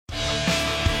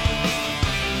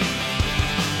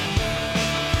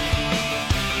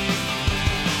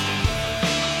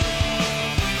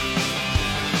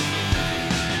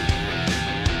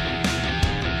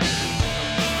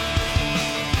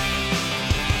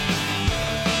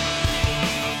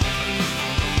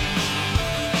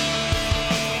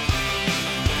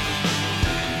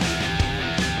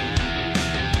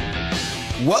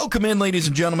Welcome in, ladies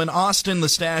and gentlemen. Austin the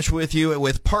Stache with you,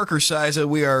 with Parker Cyza.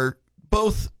 We are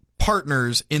both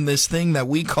partners in this thing that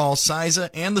we call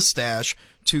Cyza and the Stache.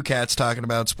 Two cats talking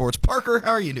about sports. Parker,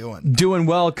 how are you doing? Doing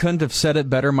well. Couldn't have said it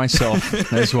better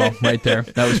myself as well. Right there.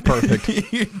 That was perfect.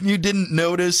 You didn't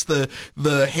notice the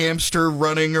hamster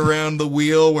running around the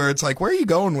wheel where it's like, where are you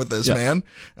going with this, man?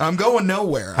 I'm going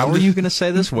nowhere. How are you going to say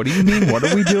this? What do you mean? What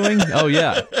are we doing? Oh,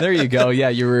 yeah. There you go. Yeah,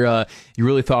 you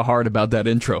really thought hard about that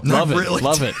intro. Love it. Really.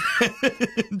 Love it.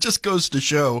 It just goes to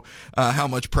show how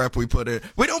much prep we put in.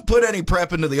 We don't put any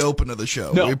prep into the open of the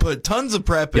show. No. We put tons of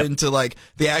prep into like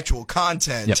the actual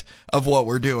content of what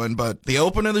we're doing, but the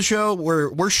open of the show,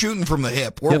 we're shooting from the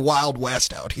hip. We're Wild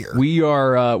West out here. We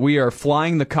are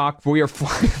flying the We are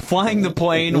flying the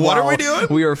plane. What are we doing?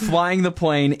 We are flying the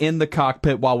plane in the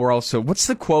cockpit while we're also. What's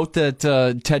the quote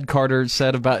that Ted Carter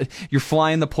said about you're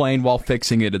flying the plane while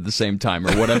fixing it at the same time,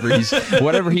 or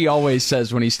whatever he always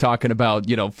says when he's talking about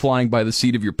flying by the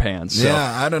seat of your pants. So.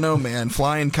 Yeah, I don't know, man.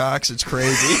 Flying cocks, it's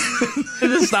crazy.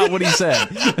 That's not what he said.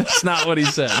 That's not what he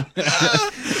said.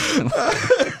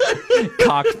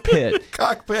 Cockpit.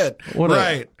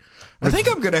 Right. I think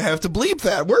I'm gonna have to bleep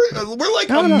that. We're like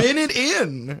a minute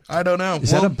in. I don't know. Is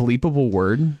that a bleepable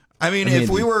word? I mean, if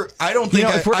we were, I don't think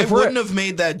I wouldn't have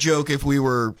made that joke if we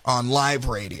were on live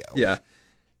radio. Yeah.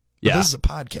 But this is a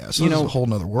podcast. So this is a whole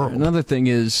nother world. Another thing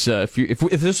is, if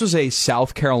this was a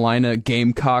South Carolina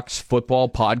Gamecocks football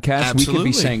podcast, we could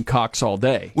be saying Cox all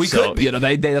day. We could be.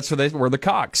 That's what we're the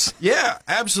Cox. Yeah,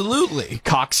 absolutely.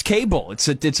 Cox Cable. It's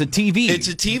a TV. It's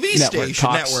a TV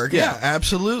station network. Yeah,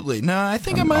 absolutely. No, I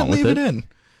think I might leave it in.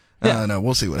 Yeah. No,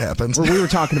 we'll see what happens. Well, we were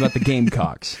talking about the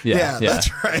Gamecocks. Yeah, that's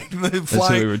right. That's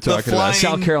what we were talking about.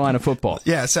 South Carolina football.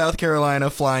 Yeah, South Carolina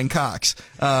Flying Cox.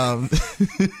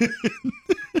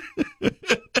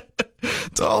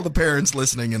 To all the parents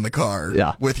listening in the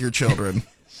car with your children.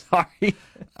 Sorry.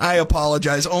 I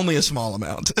apologize. Only a small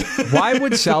amount. Why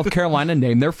would South Carolina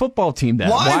name their football team that?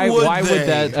 Why would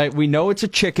that? We know it's a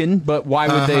chicken, but why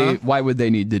would they? Why would they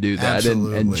need to do that?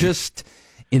 And just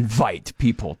invite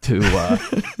people to.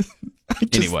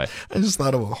 Anyway, I just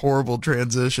thought of a horrible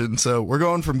transition. So we're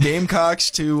going from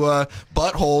Gamecocks to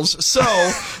buttholes. So.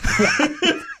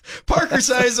 Parker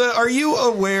Cyza, are you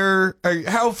aware?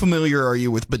 How familiar are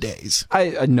you with bidets?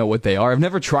 I know what they are. I've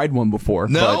never tried one before.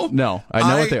 No, but no, I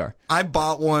know what they are. I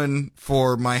bought one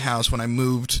for my house when I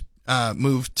moved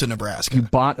to Nebraska. You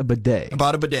bought a bidet? I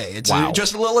bought a bidet. It's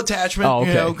just a little attachment. Oh,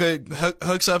 okay.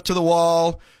 Hooks up to the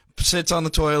wall, sits on the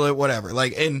toilet, whatever.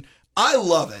 And I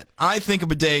love it. I think a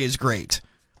bidet is great.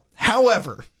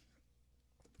 However,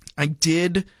 I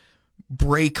did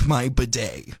break my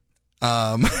bidet.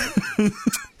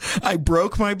 I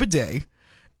broke my bidet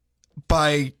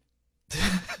by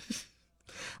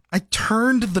I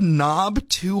turned the knob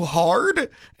too hard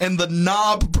and the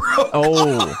knob broke.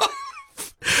 Oh.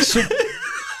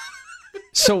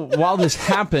 So while this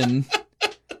happened,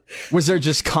 was there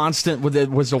just constant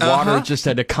was the water just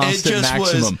at a constant maximum? It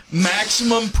just was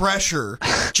maximum pressure.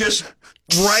 Just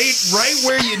right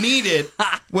where you need it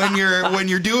when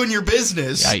you're doing your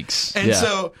business. Yikes. And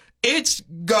so it's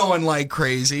going like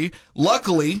crazy.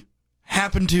 Luckily,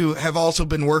 happened to have also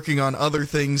been working on other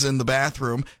things in the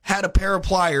bathroom. Had a pair of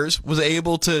pliers, was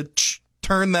able to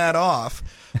turn that off.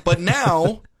 But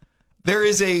now there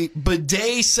is a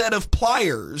bidet set of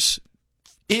pliers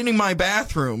in my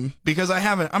bathroom because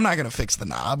I'm not going to fix the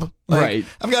knob. Right.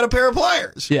 I've got a pair of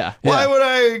pliers. Yeah. Why would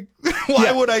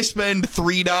I spend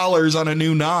 $3 on a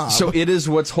new knob? So it is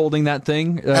what's holding that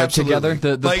thing together?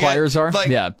 The pliers are?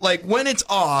 Like when it's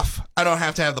off, I don't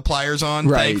have to have the pliers on,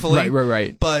 thankfully.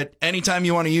 Right. But anytime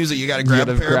you want to use it, you got to grab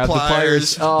a pair of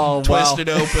pliers, twist it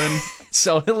open.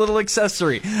 So a little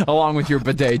accessory along with your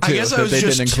bidet, too. I guess I was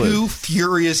just too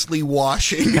furiously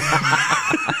washing.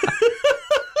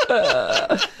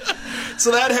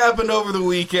 So that happened over the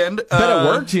weekend. But it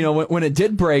worked. When it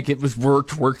did break, it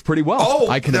worked pretty well. Oh,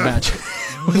 I can imagine.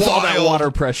 With all that water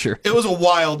pressure. It was a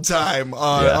wild time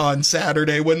on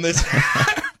Saturday when this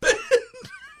happened.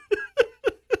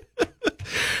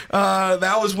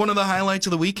 That was one of the highlights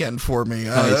of the weekend for me.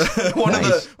 One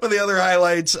of the other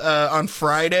highlights on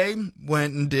Friday,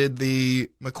 went and did the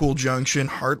McCool Junction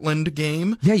Heartland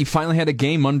game. Yeah, you finally had a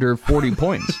game under 40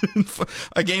 points.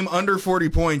 A game under 40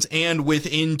 points and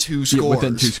within 2 scores. Yeah,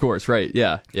 within 2 scores, right?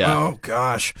 Yeah. Oh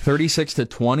gosh,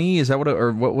 36-20. Is that what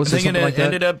what was it? I think it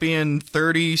ended up being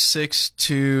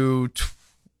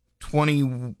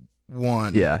 36-21.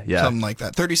 Yeah. Something like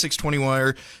that. 36-21.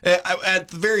 Or at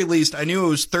the very least, I knew it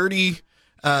was 30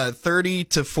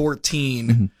 to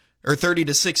 14 or 30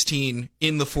 to 16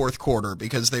 in the fourth quarter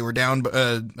because they were down.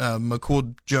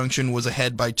 McCool Junction was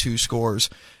ahead by 2 scores.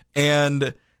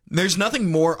 And there's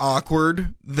nothing more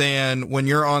awkward than when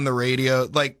you're on the radio.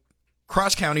 Like,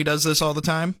 Cross County does this all the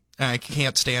time, and I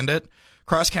can't stand it.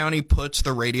 Cross County puts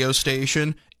the radio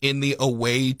station in the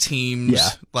away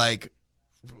team's, like,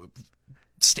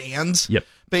 stands,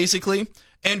 basically.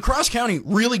 And Cross County,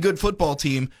 really good football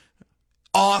team,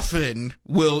 often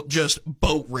will just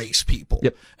boat race people.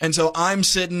 And so I'm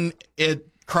sitting at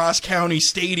Cross County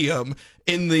Stadium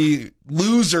in the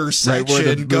loser section, right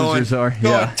where the losers are.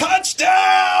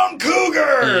 Touchdown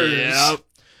Cougars!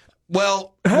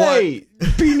 Well, hey,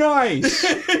 be nice.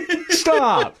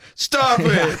 Stop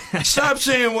it. Stop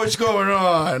saying what's going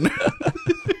on.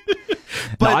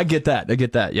 No, I get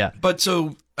that, yeah. But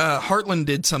so Heartland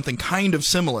did something kind of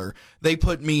similar. They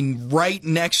put me right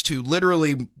next to,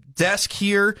 literally, desk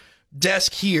here,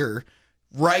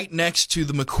 right next to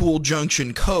the McCool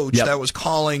Junction coach that was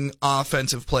calling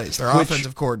offensive plays, their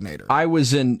offensive coordinator.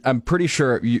 I'm pretty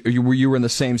sure you were in the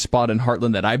same spot in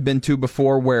Heartland that I've been to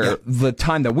before, where the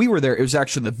time that we were there, it was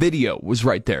actually the video was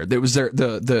right there. There was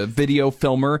the video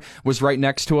filmer was right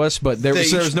next to us, but there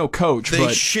was no coach.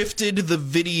 They shifted the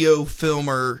video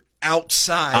filmer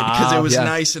outside because it was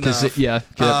nice enough.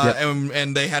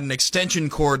 And they had an extension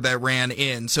cord that ran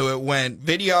in, so it went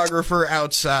videographer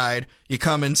outside. You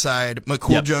come inside,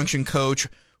 McCool Junction coach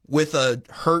with a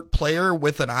hurt player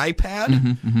with an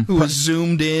iPad who was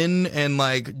zoomed in and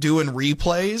like doing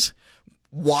replays.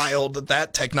 Wild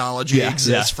that technology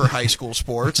exists for high school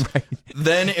sports.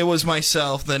 Then it was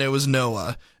myself. Then it was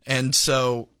Noah. And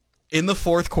so in the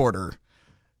fourth quarter,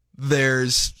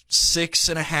 there's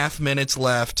 6.5 minutes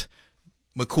left.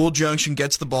 McCool Junction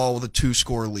gets the ball with a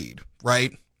 2-score lead,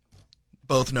 right?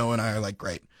 Both Noah and I are like,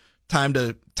 great. Time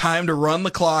to run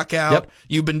the clock out.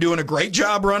 You've been doing a great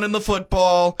job running the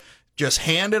football. Just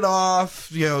hand it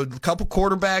off, a couple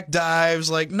quarterback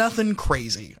dives, like nothing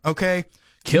crazy, okay?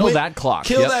 Kill that clock.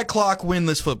 Kill that clock, win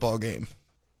this football game.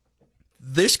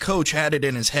 This coach had it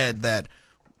in his head that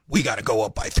we got to go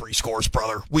up by 3 scores,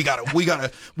 brother. We got to score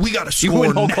he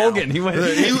went Hulk now. Hogan. He was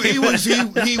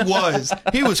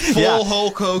full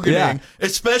Hulk Hoganing.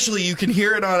 Especially, you can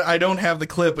hear it on. I don't have the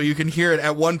clip, but you can hear it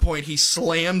at one point. He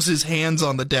slams his hands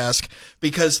on the desk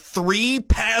because 3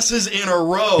 passes in a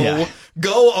row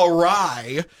go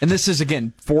awry. And this is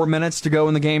again 4 minutes to go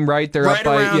in the game, right? They're up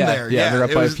by there. They're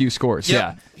up by a few scores.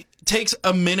 Takes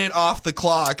a minute off the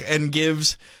clock and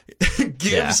gives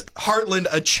Heartland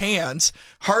a chance.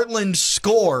 Heartland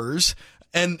scores,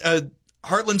 and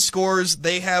Heartland scores.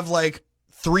 They have like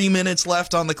 3 minutes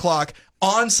left on the clock.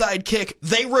 Onside kick.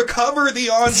 They recover the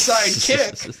onside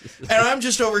kick. And I'm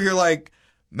just over here like,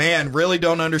 man, really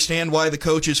don't understand why the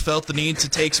coaches felt the need to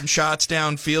take some shots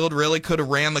downfield. Really could have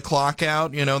ran the clock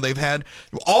out. They've had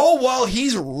all while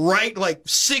he's right like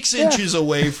 6 inches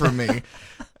away from me.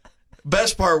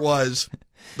 Best part was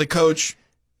the coach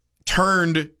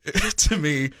turned to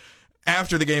me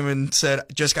after the game and said,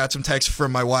 just got some text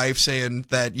from my wife saying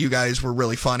that you guys were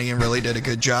really funny and really did a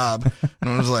good job. And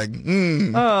I was like,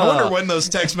 I wonder when those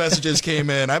text messages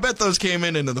came in. I bet those came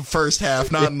in into the first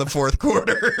half, not in the fourth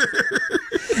quarter.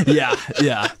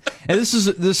 And this is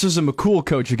a McCool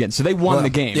coach again, so they won the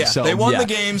game. So they won the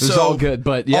game. It was all good,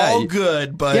 but all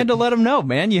good. But you had to let them know,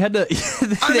 man. You had to.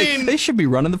 They should be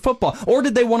running the football, or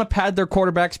did they want to pad their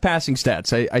quarterback's passing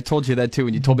stats? I told you that too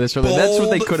when you told me this earlier. That's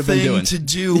what they could have been doing. To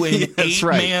do in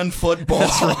eight-man football.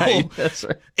 That's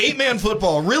right. 8-man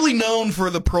football, really known for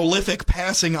the prolific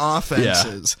passing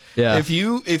offenses.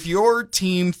 If your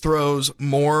team throws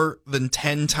more than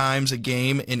 10 times a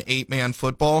game in 8-man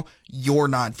football, you're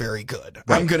not very good.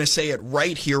 I'm going to say it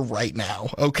right here, right now,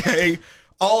 okay?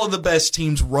 All of the best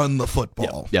teams run the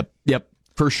football. Yep.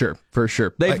 For sure.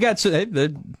 They've got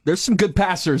there's some good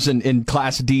passers in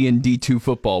Class D and D2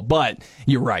 football, but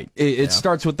you're right. It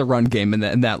starts with the run game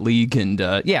in that league, and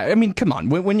come on.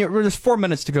 When there's 4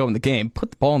 minutes to go in the game,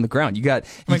 put the ball on the ground. You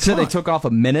said they took off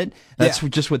a minute. That's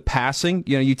just with passing.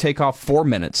 You take off 4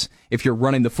 minutes if you're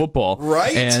running the football,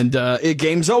 right? And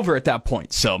game's over at that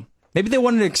point. So maybe they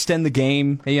wanted to extend the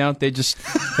game. They just.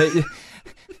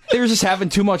 They were just having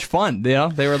too much fun, They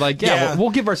were like, we'll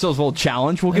give ourselves a little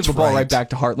challenge. We'll give the ball right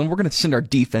back to Heartland. We're going to send our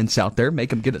defense out there, make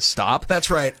them get a stop.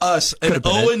 That's right. Us, an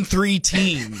 0-3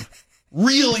 team,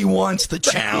 really wants the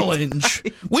challenge.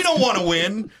 We don't want to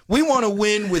win. We want to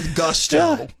win with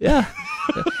gusto. Yeah.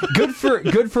 Good for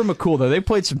McCool though. They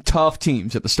played some tough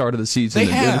teams at the start of the season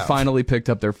and finally picked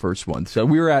up their first one. So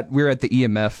we were at the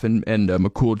EMF and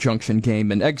McCool Junction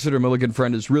game, and Exeter Milligan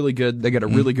Friend is really good. They got a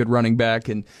really good running back,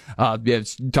 and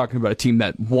it's talking about a team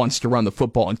that wants to run the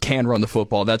football and can run the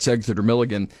football. That's Exeter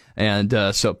Milligan, and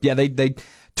they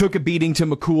took a beating to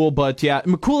McCool, but yeah,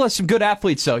 McCool has some good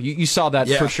athletes, though. You saw that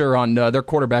for sure on their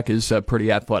quarterback is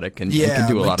pretty athletic and can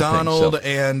do a lot of things. McDonald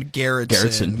and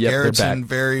Garrettson. Yep, Garrettson,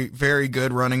 very, very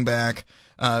good running back.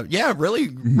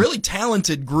 Really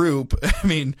talented group. I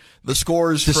mean, the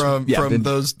scores from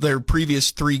their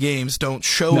previous 3 games don't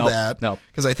show that.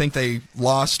 Because I think they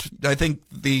lost. I think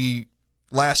the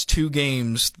last 2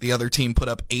 games, the other team put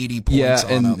up 80 points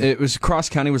on them. It was Cross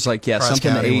County was like, something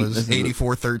County was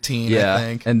 84-13, I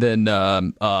think. And then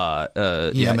EMF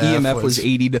was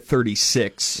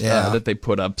 80-36 that they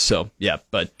put up. So,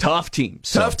 but tough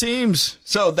teams. Tough teams.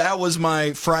 So that was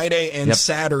my Friday and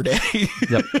Saturday.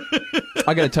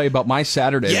 I got to tell you about my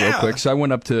Saturday real quick. So I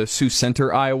went up to Sioux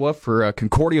Center, Iowa for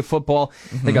Concordia football.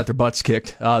 They got their butts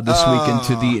kicked this weekend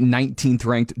to the 19th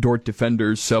ranked Dort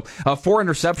Defenders. So 4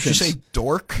 interceptions. Did you say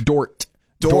Dork? Dort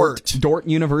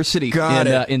University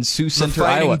in Sioux Center,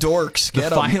 Iowa. Dorks. The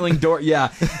Filing Dort. Yeah,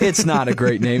 it's not a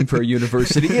great name for a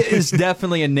university. It is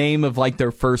definitely a name of like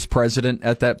their first president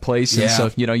at that place. And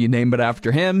so, you name it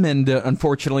after him. And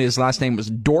unfortunately, his last name was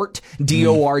Dort,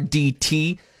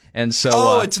 D-O-R-D-T. And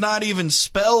so, it's not even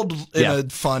spelled in a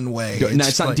fun way. No,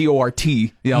 it's not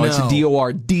D-O-R-T. It's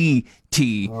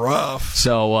D-O-R-D-T. Rough.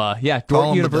 So,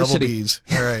 Dort University.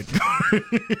 All right.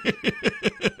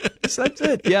 That's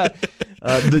it. Yeah.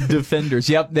 The Defenders.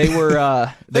 Yep. They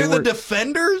were, They're the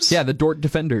Defenders? Yeah, the Dort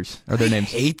Defenders are their names.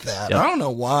 I hate that. I don't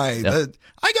know why. Yep.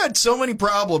 I got so many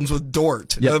problems with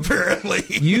Dort, apparently.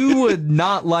 You would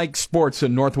not like sports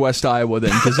in Northwest Iowa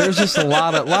then, because there's just a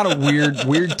lot of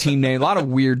weird team names, a lot of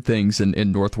weird things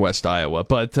in Northwest Iowa.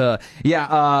 But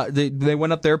they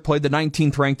went up there, played the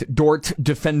 19th ranked Dort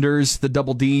Defenders, the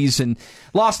Double Ds, and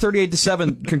lost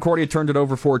 38-7. Concordia turned it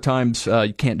over 4 times.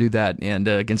 You can't do that, and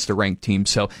against a ranked team.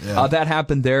 So that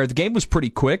happened there. The game was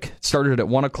pretty quick. It started at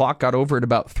 1:00, got over at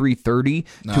about 3:30,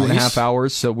 nice. 2.5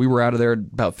 hours. So we were out of there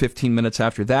about 15 minutes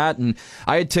after that, and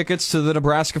I had tickets to the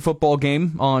Nebraska football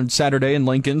game on Saturday in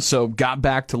Lincoln, so got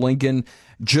back to Lincoln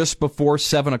just before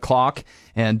 7:00,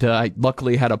 and I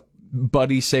luckily had a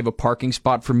buddy save a parking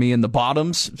spot for me in the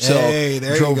Bottoms, so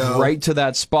drove right to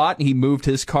that spot. He moved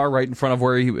his car right in front of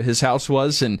where his house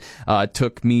was, and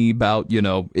took me about,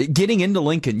 getting into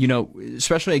Lincoln,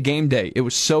 especially a game day. It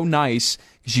was so nice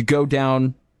because you go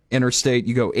down Interstate,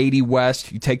 you go 80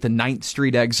 west, you take the 9th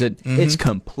Street exit, it's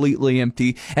completely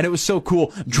empty, and it was so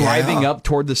cool driving up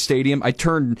toward the stadium. I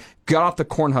got off the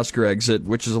Cornhusker exit,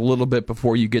 which is a little bit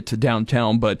before you get to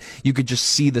downtown, but you could just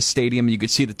see the stadium, you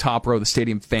could see the top row of the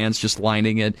stadium fans just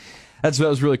lining it. That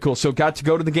was really cool. So got to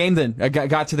go to the game then. I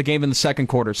got to the game in the second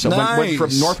quarter. So went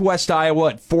from Northwest Iowa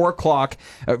at 4:00,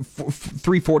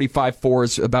 3:45, 4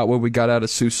 is about when we got out of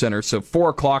Sioux Center. So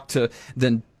 4:00 to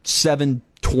then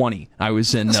 7:20. I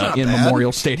was in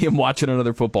Memorial Stadium watching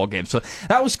another football game. So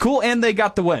that was cool, and they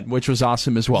got the win, which was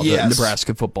awesome as well. The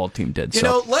Nebraska football team did.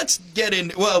 Let's get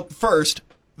in. Well, first,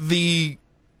 the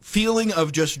feeling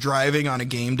of just driving on a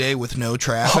game day with no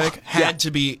traffic had to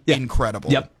be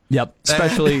incredible. Yep.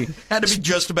 Especially had to be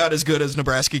just about as good as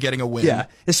Nebraska getting a win. Yeah,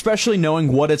 especially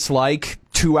knowing what it's like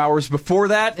 2 hours before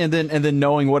that, and then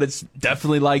knowing what it's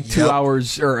definitely like 2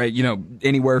 hours, or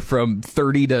anywhere from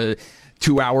 30 to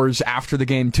 2 hours after the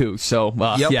game too. So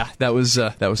that was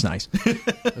nice. That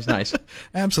was nice.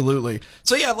 Absolutely.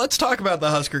 So let's talk about the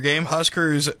Husker game.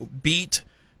 Huskers beat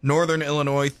Northern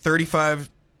Illinois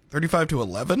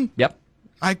 35-11. Yep.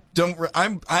 I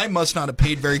must not have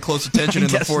paid very close attention in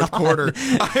the fourth quarter.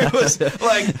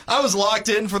 I was locked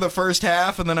in for the first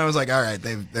half, and then I was like, all right,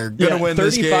 they're going to win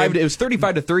this game. It was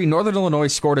 35-3. Northern Illinois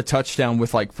scored a touchdown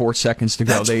with 4 seconds to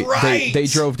go. They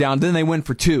drove down, then they went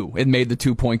for 2 and made the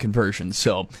 2-point conversion.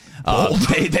 So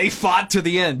they fought to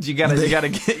the end. You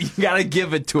gotta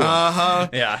give it to them.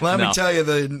 Yeah. Let me tell you,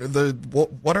 the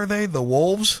what are they? The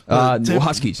Wolves?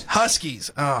 Huskies. Huskies.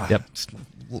 Yep.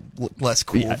 Less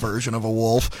cool version of a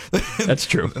wolf. That's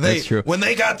true. That's true. When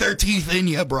they got their teeth in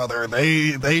you, brother,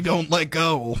 they don't let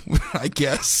go, I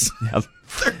guess. Yep.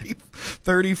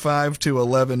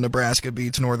 35-11, Nebraska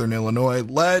beats Northern Illinois.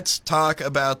 Let's talk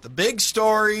about the big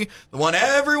story, the one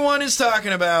everyone is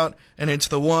talking about, and it's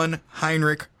the one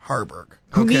Heinrich Haarburg.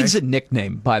 Who needs a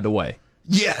nickname, by the way?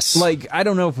 Yes. I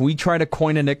don't know if we try to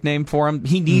coin a nickname for him.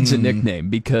 He needs a nickname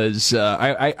because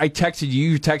I texted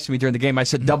you texted me during the game. I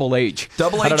said Double H.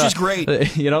 Double H is great.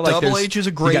 Double H is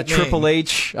a great name. You got Triple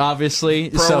H, obviously.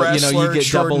 Pro wrestler, you get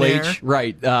Double H.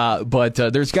 Right. But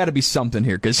there's got to be something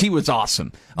here because he was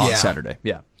awesome on Saturday.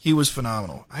 Yeah. He was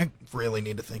phenomenal. I really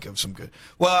need to think of some good.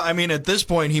 Well, I mean, at this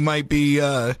point, he might be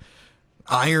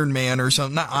Iron Man or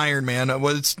something. Not Iron Man.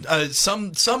 It's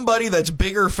somebody that's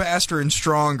bigger, faster, and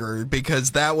stronger,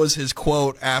 because that was his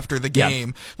quote after the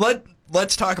game.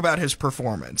 let's talk about his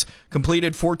performance.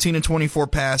 Completed 14 and 24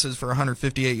 passes for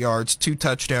 158 yards, 2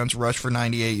 touchdowns, rushed for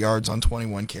 98 yards on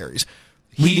 21 carries.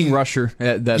 Leading rusher.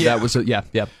 That was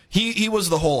yeah. He was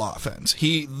the whole offense.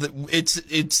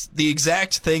 It's the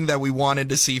exact thing that we wanted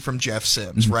to see from Jeff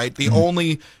Sims, right? The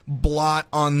only blot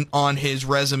on his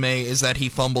resume is that he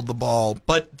fumbled the ball,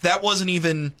 but that wasn't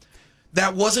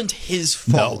his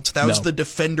fault. That was the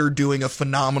defender doing a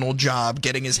phenomenal job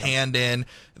getting his hand in.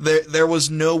 There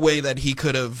was no way that he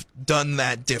could have done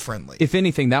that differently. If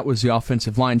anything, that was the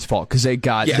offensive line's fault because they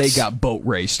got boat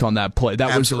raced on that play.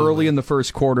 That was early in the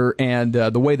first quarter, and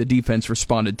the way the defense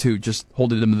responded to just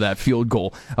holding them to that field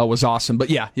goal was awesome. But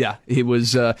yeah, it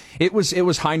was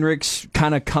Heinrich's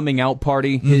kind of coming out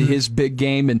party, his big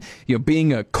game, and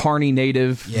being a Kearney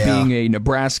native, being a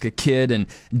Nebraska kid, and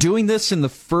doing this in the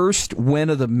first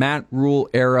win of the Matt Rule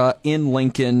era in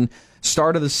Lincoln.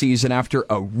 Start of the season after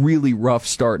a really rough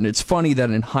start. And it's funny that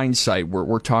in hindsight,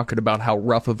 we're talking about how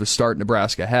rough of a start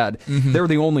Nebraska had. They were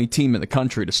the only team in the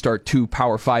country to start 2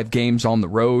 Power 5 games on the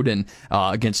road and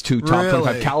against 2 top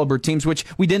 25 caliber teams, which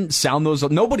we didn't sound those.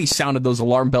 Nobody sounded those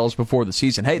alarm bells before the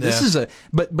season. Hey, this is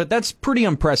but that's pretty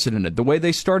unprecedented. The way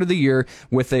they started the year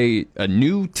with a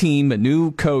new team, a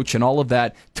new coach, and all of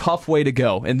that. Tough way to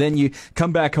go. And then you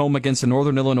come back home against a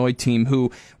Northern Illinois team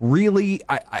who really,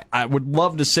 I would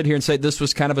love to sit here and say this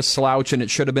was kind of a slouch and it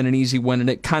should have been an easy win, and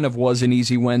it kind of was an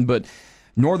easy win, but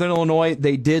Northern Illinois,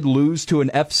 they did lose to an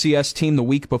FCS team the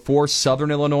week before,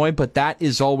 Southern Illinois, but that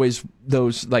is always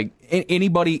those, like,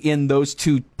 anybody in those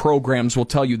 2 programs will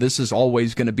tell you this is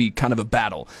always going to be kind of a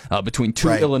battle between 2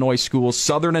 Illinois schools,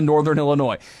 Southern and Northern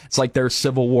Illinois. It's like their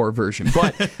Civil War version.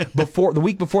 But the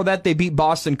week before that, they beat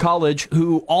Boston College,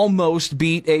 who almost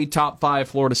beat a top 5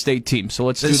 Florida State team. So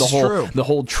let's do the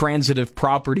whole transitive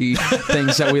property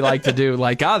things that we like to do.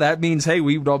 Like, that means, hey,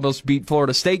 we would almost beat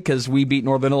Florida State because we beat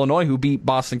Northern Illinois, who beat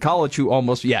Boston College, who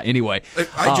almost, anyway.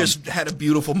 I just had a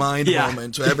beautiful mind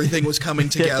moment, so everything was coming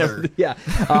together.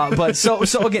 But so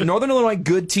again, Northern Illinois,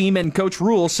 good team, and Coach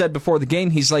Rule said before the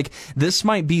game, he's like, this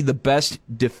might be the best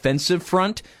defensive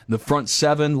front, the front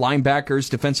 7 linebackers,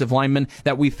 defensive linemen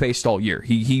that we faced all year.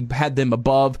 He had them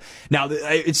above. Now,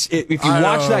 if you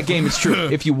watch that game, it's true.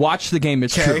 If you watch the game,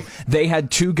 it's true. They had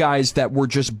 2 guys that were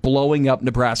just blowing up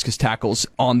Nebraska's tackles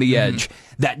on the edge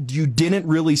that you didn't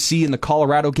really see in the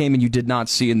Colorado game and you did not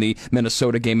see in the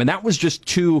Minnesota game. And that was just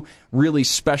 2 really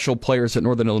special players that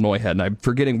Northern Illinois had. And I'm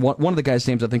forgetting one of the guys'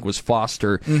 names, I think, was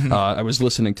Foster. I was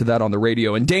listening to that on the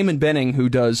radio. And Damon Benning, who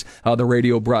does the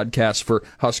radio broadcast for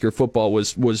Husker football,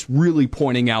 was really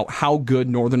pointing out how good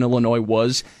Northern Illinois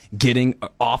was getting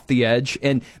off the edge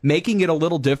and making it a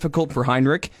little difficult for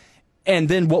Heinrich. And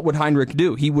then what would Heinrich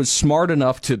do? He was smart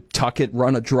enough to tuck it,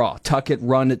 run a draw, tuck it,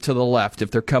 run it to the left if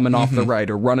they're coming off the right,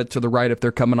 or run it to the right if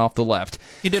they're coming off the left.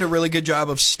 He did a really good job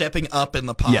of stepping up in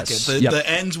the pocket. The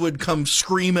ends would come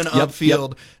screaming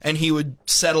upfield, and he would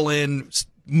settle in,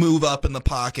 move up in the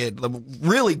pocket.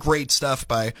 Really great stuff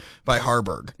by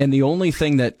Haarburg. And the only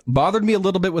thing that bothered me a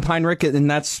little bit with Heinrich, and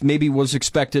that's maybe was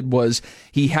expected, was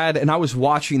he had, and I was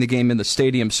watching the game in the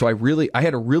stadium, so I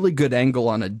had a really good angle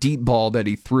on a deep ball that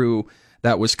he threw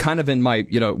that was kind of in my,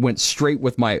 went straight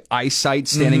with my eyesight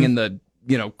standing in the,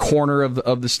 corner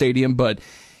of the stadium, but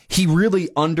he really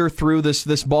underthrew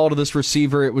this ball to this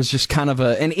receiver. It was just kind of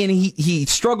and he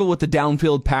struggled with the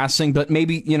downfield passing, but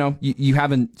maybe, you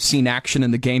haven't seen action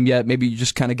in the game yet. Maybe you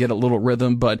just kind of get a little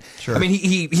rhythm, but I mean,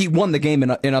 he won the game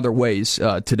in other ways,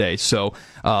 today. So,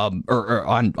 or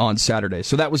on Saturday.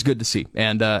 So that was good to see.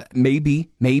 And,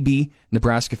 maybe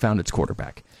Nebraska found its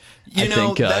quarterback.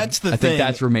 That's the thing. I think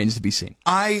that remains to be seen.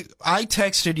 I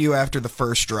texted you after the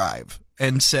first drive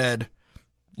and said,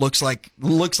 Looks like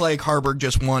Haarburg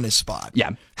just won his spot.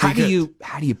 Yeah. How do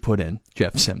you put in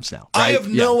Jeff Sims now? Right? I have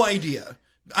no idea.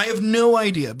 I have no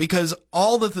idea because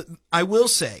I will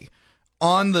say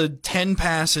on the 10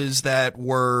 passes that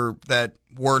were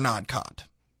not caught,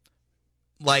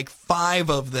 like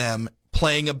 5 of them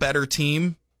playing a better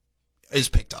team is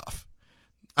picked off.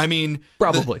 I mean,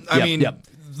 probably.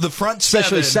 The front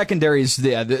especially 7, secondaries,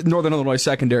 the Northern Illinois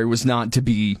secondary was not to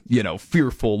be,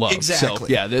 fearful of.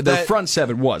 Exactly. So, the front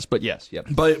 7 was, but yes, yeah.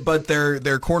 But their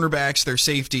cornerbacks, their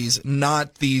safeties,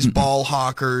 not these ball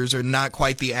hawkers or not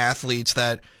quite the athletes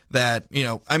that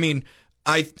I mean,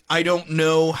 I don't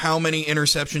know how many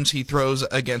interceptions he throws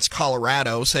against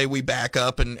Colorado. Say we back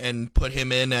up and put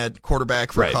him in at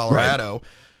quarterback for Colorado. Right.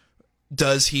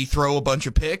 Does he throw a bunch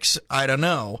of picks? I don't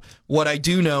know. What I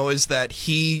do know is that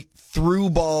he threw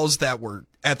balls that were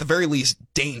at the very least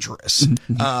dangerous.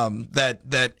 That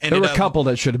ended there were a up, couple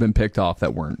that should have been picked off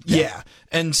that weren't. Yeah.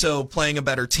 And so playing a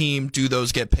better team, do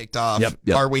those get picked off?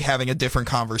 Yep. Are we having a different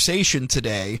conversation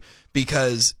today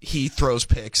because he throws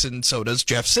picks and so does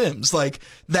Jeff Sims? Like,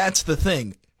 that's the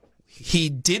thing. He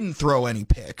didn't throw any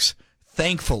picks.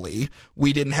 Thankfully,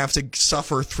 we didn't have to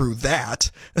suffer through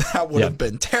that. That would have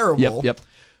been terrible. Yep.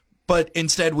 But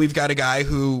instead, we've got a guy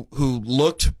who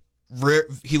looked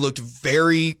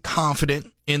very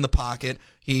confident in the pocket.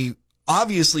 He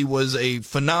obviously was a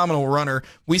phenomenal runner.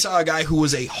 We saw a guy who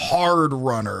was a hard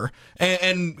runner,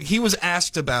 and he was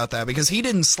asked about that because he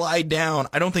didn't slide down.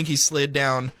 I don't think he slid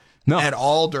down at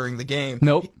all during the game.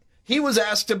 Nope. He was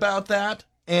asked about that,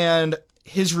 and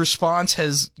his response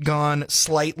has gone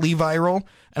slightly viral.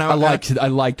 And I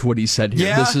liked what he said here.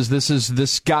 Yeah?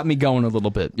 This got me going a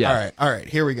little bit. Yeah. All right.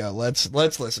 Here we go. Let's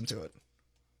listen to it.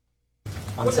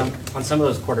 On some of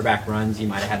those quarterback runs, you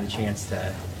might have had the chance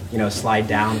to, slide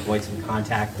down, avoid some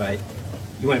contact, but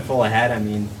you went full ahead. I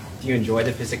mean, do you enjoy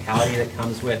the physicality that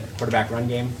comes with quarterback run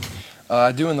game?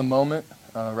 I do in the moment.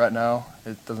 Right now,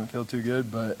 it doesn't feel too good,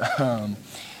 but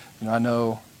I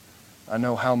know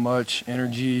how much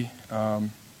energy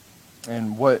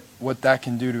and what that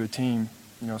can do to a team.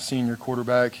 Seeing your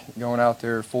quarterback going out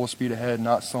there full speed ahead,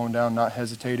 not slowing down, not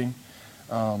hesitating.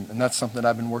 And that's something that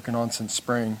I've been working on since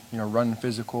spring, running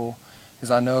physical, because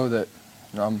I know that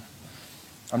I'm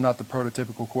not the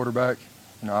prototypical quarterback.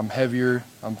 I'm heavier,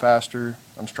 I'm faster,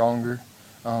 I'm stronger.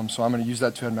 So I'm going to use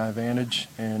that to my advantage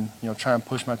and, try and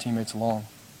push my teammates along.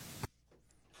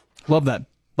 Love that.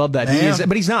 Love that.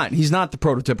 But he's not. He's not the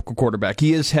prototypical quarterback.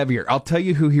 He is heavier. I'll tell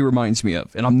you who he reminds me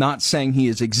of. And I'm not saying he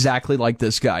is exactly like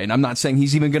this guy. And I'm not saying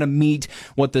he's even going to meet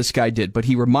what this guy did. But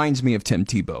he reminds me of Tim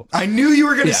Tebow. I knew you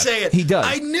were going to say it. He does.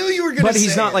 I knew you were going to say it. But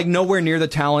he's not nowhere near the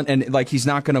talent. And he's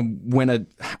not going to win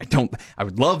I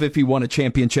would love if he won a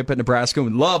championship at Nebraska. I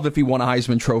would love if he won a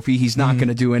Heisman Trophy. He's not going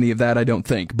to do any of that, I don't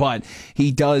think. But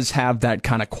he does have that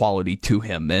kind of quality to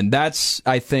him. And that's,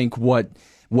 I think, what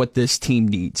this team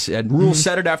needs. And Rule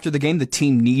said it after the game. The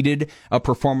team needed a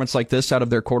performance like this out of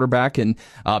their quarterback. And,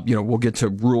 we'll get to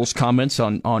Rule's comments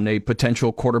on a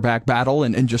potential quarterback battle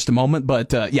in just a moment.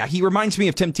 But, he reminds me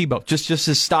of Tim Tebow. Just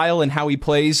his style and how he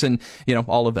plays and,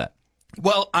 all of that.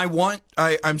 Well,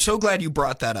 I'm so glad you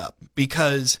brought that up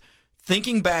because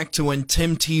thinking back to when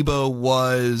Tim Tebow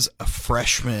was a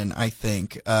freshman, I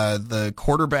think, the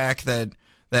quarterback that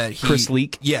Chris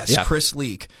Leak? Yes, yeah. Chris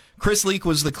Leak. Chris Leak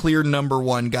was the clear number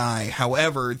one guy.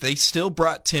 However, they still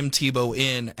brought Tim Tebow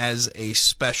in as a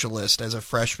specialist, as a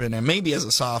freshman, and maybe as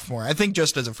a sophomore. I think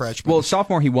just as a freshman. Well,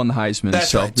 sophomore, he won the Heisman.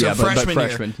 That's right. So freshman,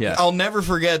 year. Yeah. I'll never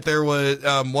forget there was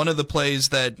one of the plays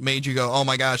that made you go, oh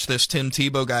my gosh, this Tim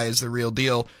Tebow guy is the real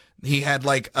deal. He had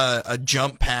like a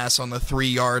jump pass on the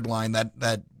 3-yard line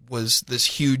that was this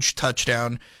huge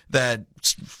touchdown that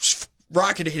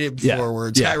rocketed him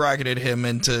forward, skyrocketed him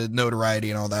into notoriety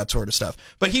and all that sort of stuff.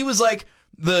 But he was like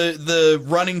the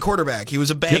running quarterback. He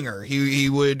was a banger. Yep. He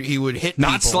would hit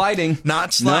not people. sliding,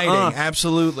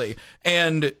 absolutely.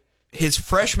 And his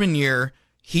freshman year,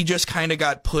 he just kind of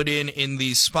got put in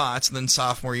these spots. And then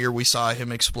sophomore year, we saw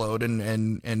him explode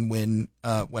and win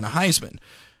a Heisman.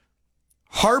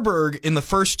 Haarburg in the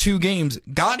first 2 games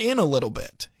got in a little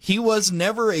bit. He was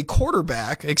never a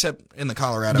quarterback except in the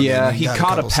Colorado game. Yeah, he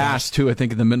caught a pass too, I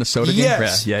think, in the Minnesota game.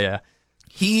 Yes. Yeah.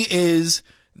 He is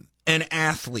an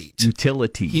athlete.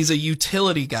 Utility. He's a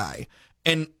utility guy.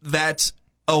 And that's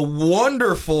a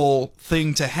wonderful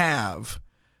thing to have.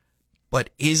 But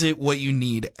is it what you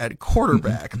need at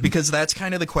quarterback? Because that's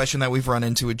kind of the question that we've run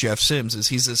into with Jeff Sims is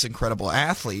he's this incredible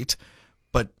athlete,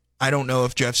 but I don't know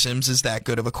if Jeff Sims is that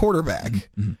good of a quarterback.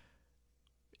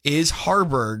 Is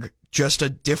Haarburg just a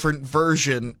different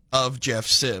version of Jeff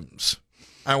Sims?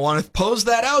 I want to pose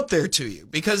that out there to you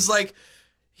because,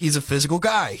 he's a physical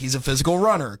guy. He's a physical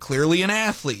runner, clearly an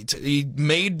athlete. He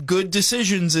made good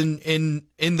decisions in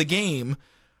the game,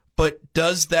 but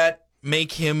does that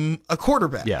make him a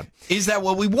quarterback? Yeah. Is that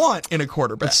what we want in a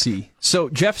quarterback? Let's see. So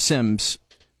Jeff Sims,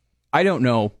 I don't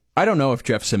know if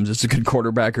Jeff Sims is a good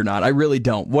quarterback or not. I really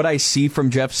don't. What I see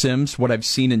from Jeff Sims, what I've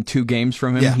seen in 2 games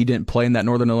from him, he didn't play in that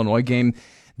Northern Illinois game.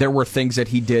 There were things that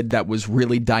he did that was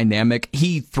really dynamic.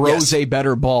 He throws a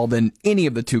better ball than any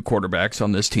of the 2 quarterbacks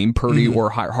on this team, Purdy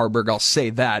or Haarburg. I'll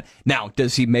say that. Now,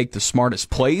 does he make the smartest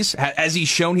plays? Has he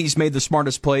shown he's made the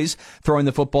smartest plays throwing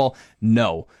the football?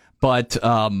 No. But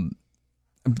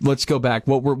let's go back.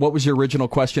 What was your original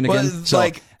question again?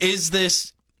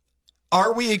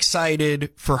 Are we excited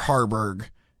for Haarburg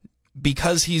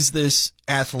because he's this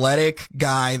athletic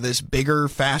guy, this bigger,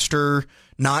 faster,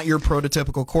 not your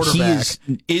prototypical quarterback,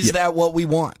 is that what we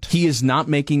want? He is not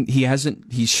making,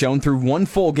 he's shown through one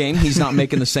full game, he's not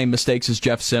making the same mistakes as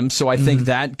Jeff Sims, so I think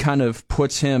that kind of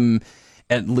puts him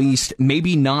at least,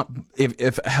 maybe not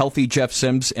if healthy Jeff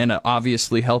Sims and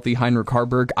obviously healthy Heinrich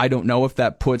Haarburg, I don't know if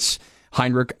that puts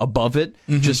Heinrich above it,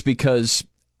 just because,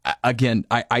 again,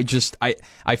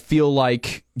 I feel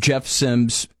like Jeff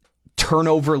Sims,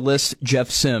 turnover list Jeff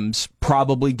Sims,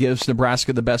 probably gives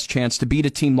Nebraska the best chance to beat a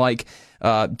team like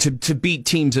to beat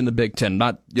teams in the Big Ten.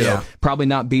 Not know, probably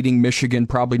not beating Michigan,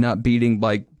 probably not beating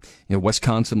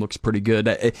Wisconsin looks pretty good.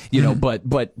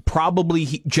 But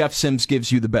probably Jeff Sims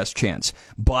gives you the best chance.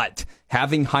 But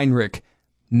having Heinrich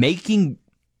making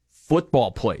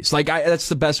football plays, that's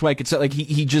the best way I could say.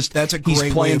 He's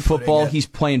playing football, he's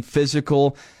playing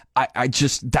physical.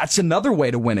 That's another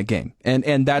way to win a game.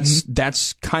 And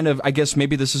that's kind of, I guess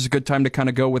maybe this is a good time to kind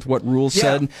of go with what Rule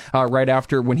said right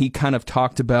after when he kind of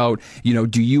talked about,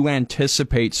 do you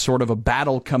anticipate sort of a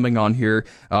battle coming on here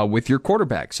with your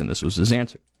quarterbacks? And this was his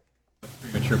answer.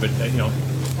 Premature, but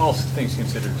all things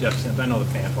considered, Jeff Sims, I know the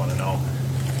fans want to know.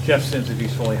 Jeff Sims, if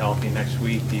he's fully healthy next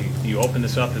week, do you open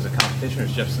this up as a competition, or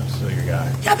is Jeff Sims still your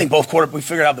guy? Yeah, I think we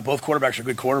figured out that both quarterbacks are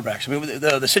good quarterbacks. I mean,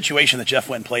 the situation that Jeff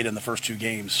went and played in the first two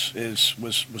games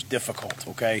was difficult,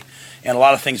 okay? And a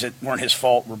lot of things that weren't his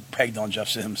fault were pegged on Jeff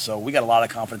Sims. So we got a lot of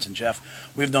confidence in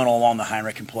Jeff. We've known all along that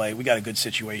Heinrich can play. We got a good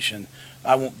situation.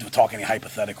 I won't talk any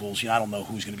hypotheticals. I don't know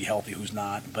who's going to be healthy, who's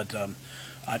not. But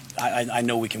I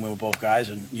know we can win with both guys,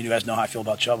 and you guys know how I feel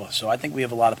about Chubba. So I think we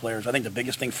have a lot of players. I think the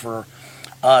biggest thing for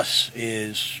us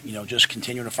is, just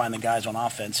continuing to find the guys on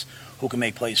offense who can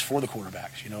make plays for the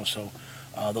quarterbacks, So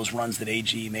those runs that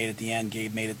AG made at the end,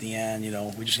 Gabe made at the end,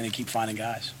 we're just going to keep finding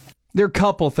guys. There are a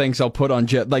couple things I'll put on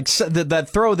Jeff. That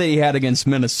throw that he had against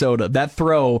Minnesota, that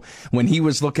throw when he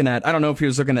was looking at, I don't know if he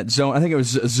was looking at zone, I think it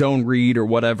was zone read or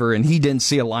whatever, and he didn't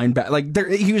see a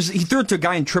linebacker. He threw it to a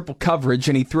guy in triple coverage,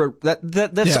 and he threw it,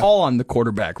 that's all on the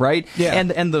quarterback, right? Yeah.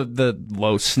 And the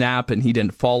low snap, and he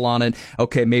didn't fall on it.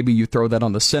 Okay, maybe you throw that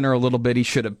on the center a little bit. You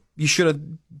should have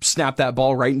snapped that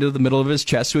ball right into the middle of his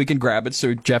chest so he can grab it,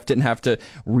 so Jeff didn't have to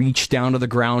reach down to the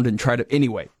ground and try to.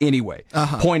 Anyway.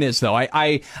 Point is, though,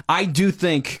 I do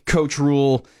think Coach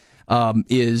Rule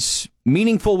is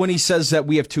meaningful when he says that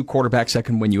we have two quarterbacks that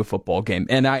can win you a football game,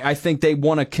 and I think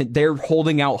they're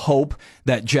holding out hope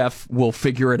that Jeff will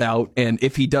figure it out, and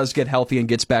if he does get healthy and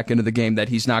gets back into the game, that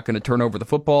he's not going to turn over the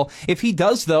football. If he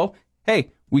does, though,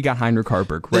 hey, we got Heinrich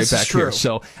Haarburg right back here.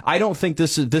 So I don't think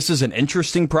this is an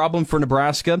interesting problem for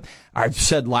Nebraska. I've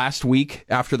said last week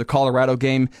after the Colorado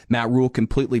game, Matt Rule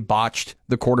completely botched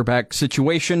the quarterback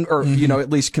situation, or at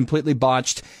least completely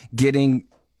botched getting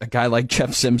a guy like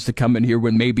Jeff Sims to come in here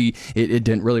when maybe it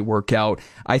didn't really work out.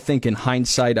 I think in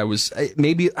hindsight,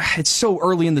 maybe it's so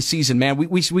early in the season, man.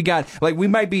 We got, we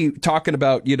might be talking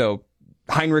about,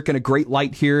 Heinrich in a great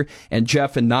light here and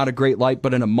Jeff in not a great light,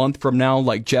 but in a month from now,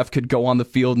 Jeff could go on the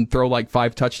field and throw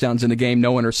 5 touchdowns in the game,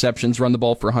 no interceptions, run the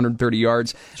ball for 130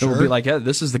 yards. Sure. And we'll be like, yeah,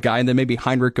 this is the guy. And then maybe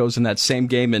Heinrich goes in that same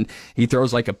game and he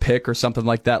throws a pick or something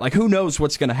like that. Who knows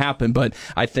what's going to happen, but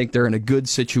I think they're in a good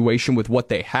situation with what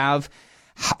they have.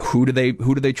 Who do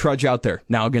they trudge out there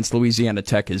now against Louisiana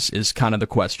Tech is kind of the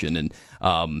question. And,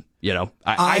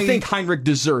 I think Heinrich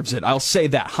deserves it. I'll say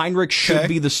that Heinrich should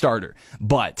be the starter,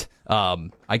 but,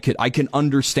 I can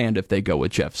understand if they go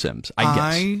with Jeff Sims, I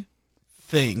guess. I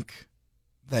think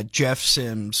that Jeff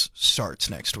Sims starts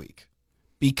next week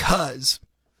because,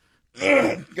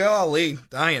 golly,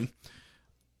 dying.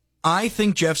 I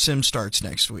think Jeff Sims starts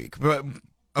next week. But,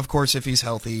 of course, if he's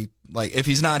healthy, if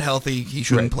he's not healthy, he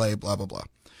shouldn't play, blah, blah, blah.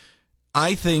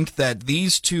 I think that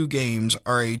these two games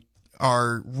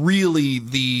are really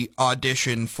the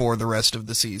audition for the rest of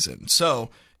the season. So,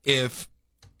 if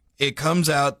it comes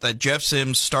out that Jeff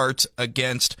Sims starts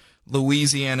against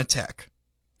Louisiana Tech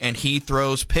and he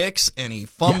throws picks and he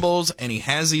fumbles and he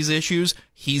has these issues,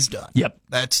 he's done. Yep.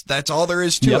 That's all there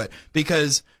is to it,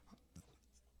 because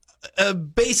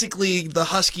basically the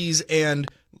Huskies and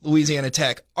Louisiana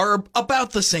Tech are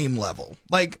about the same level.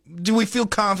 Do we feel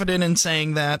confident in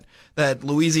saying that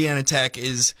Louisiana Tech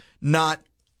is not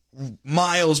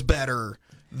miles better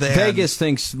than Vegas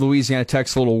thinks Louisiana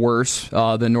Tech's a little worse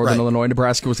than Northern Illinois.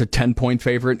 Nebraska was a 10-point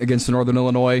favorite against the Northern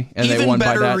Illinois, and they won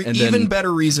by that. And even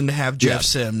better reason to have Jeff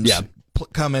Sims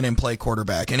come in and play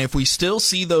quarterback. And if we still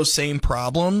see those same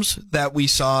problems that we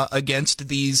saw against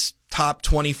these top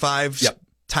 25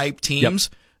 type teams,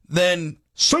 then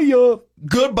see ya.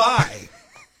 Goodbye.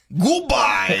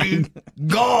 Goodbye.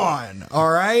 Gone. All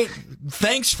right?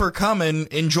 Thanks for coming.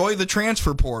 Enjoy the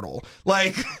transfer portal.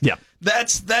 Like, Yeah.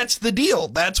 that's the deal.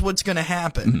 That's what's going to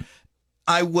happen. Mm-hmm.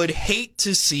 I would hate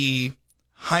to see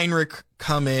Heinrich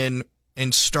come in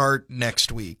and start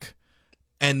next week,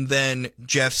 and then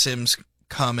Jeff Sims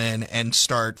come in and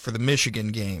start for the Michigan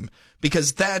game,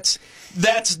 because that's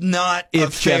not a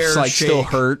If fair Jeff's like shake. still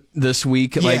hurt this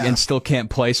week, Yeah. and still can't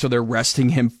play, so they're resting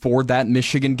him for that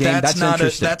Michigan game. That's not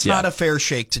interesting. that's not a fair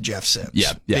shake to Jeff Sims.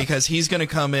 Yeah. Because he's going to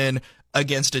come in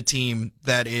against a team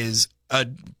that is a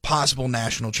possible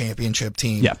national championship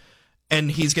team. Yeah. And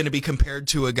he's going to be compared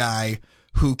to a guy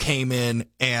who came in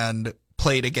and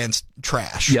played against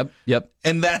trash. Yep.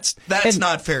 And that's And-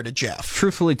 not fair to Jeff.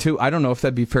 Truthfully, too, I don't know if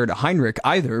that'd be fair to Heinrich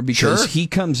either, because Sure. he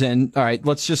comes in. All right,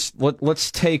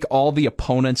 let's take all the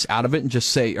opponents out of it and just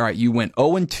say, all right, you went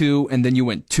 0-2, and then you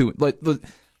went 2.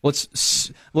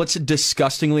 Let's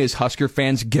disgustingly, as Husker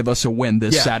fans, give us a win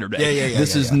this Yeah. Saturday. Yeah,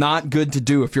 This is not good to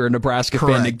do if you're a Nebraska fan,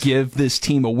 to Correct. give this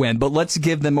team a win. But let's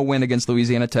give them a win against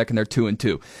Louisiana Tech, and they're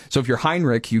 2-2. So if you're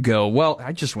Heinrich, you go, well,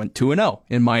 I just went 2-0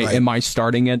 in my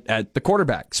starting at the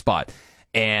quarterback spot,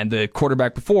 and the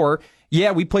quarterback before.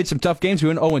 Yeah, we played some tough games. We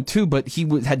went 0-2, but he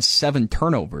had 7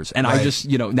 turnovers. And I Right. just,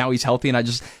 now he's healthy,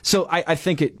 and so I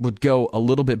think it would go a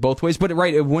little bit both ways. But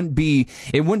it wouldn't be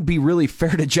really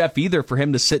fair to Jeff either for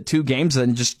him to sit 2 games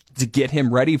and just to get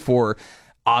him ready for,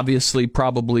 obviously,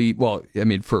 probably,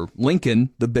 for Lincoln,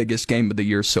 the biggest game of the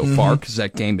year so far, because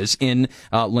that game is in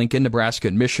Lincoln, Nebraska,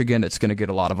 and Michigan. It's going to get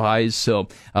a lot of eyes. So,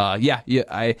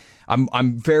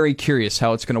 I'm very curious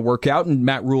how it's going to work out. And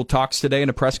Matt Rule talks today in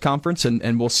a press conference,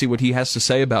 and we'll see what he has to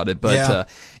say about it. But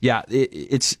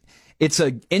it's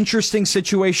an interesting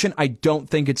situation. I don't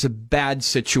think it's a bad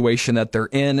situation that they're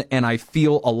in, and I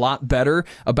feel a lot better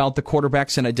about the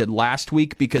quarterbacks than I did last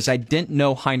week, because I didn't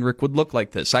know Heinrich would look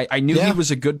like this. I knew he was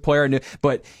a good player,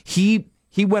 but he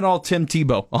went all Tim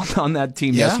Tebow on that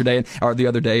team yesterday or the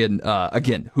other day, and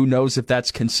again, who knows if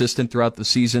that's consistent throughout the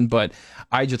season, but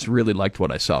I just really liked what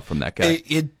I saw from that guy.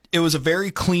 It was a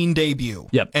very clean debut.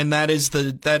 Yep. And that is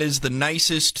the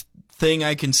nicest thing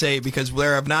I can say, because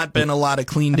there have not been a lot of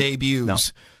clean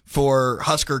debuts for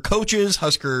Husker coaches,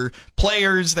 Husker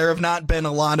players. There have not been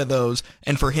a lot of those,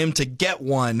 and for him to get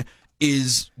one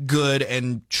is good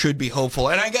and should be hopeful.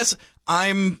 And I guess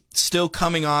I'm still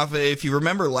coming off, if you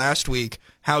remember last week,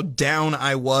 how down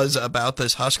I was about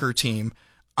this Husker team.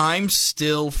 I'm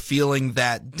still feeling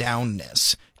that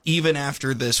downness even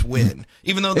after this win,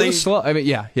 even though It was slow.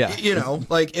 Yeah.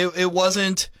 it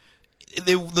wasn't.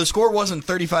 The score wasn't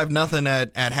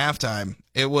 35-0 at halftime.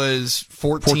 It was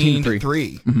 14-3.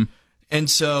 Mm-hmm. And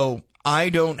so I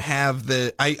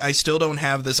still don't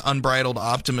have this unbridled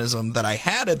optimism that I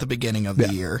had at the beginning of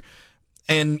the year.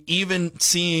 And even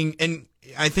seeing, and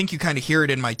I think you kind of hear it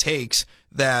in my takes,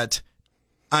 that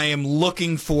I am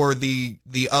looking for the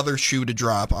other shoe to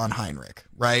drop on Heinrich,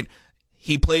 right?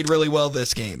 He played really well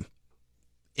this game.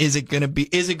 Is it going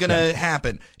to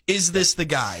happen? Is this the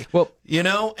guy? Well,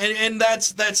 and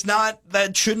that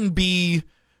shouldn't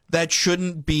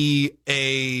be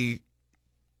a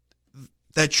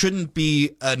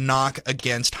knock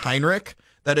against Heinrich.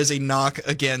 That is a knock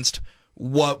against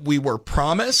what we were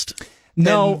promised.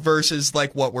 No, versus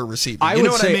like what we're receiving. I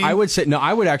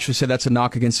would actually say that's a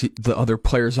knock against the other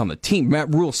players on the team.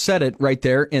 Matt Rule said it right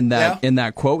there in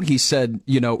that quote. He said,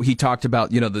 he talked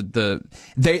about,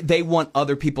 they want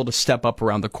other people to step up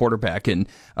around the quarterback, and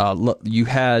you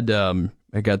had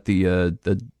I got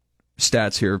the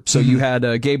stats here. So you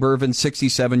had Gabe Irvin,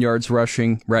 67 yards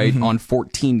rushing, right, on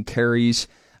 14 carries.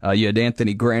 You had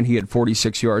Anthony Grant. He had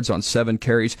 46 yards on 7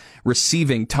 carries.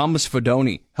 Receiving, Thomas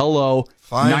Fedoni. Hello.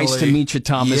 Finally. Nice to meet you,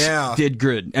 Thomas. Yeah. Did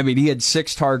good. He had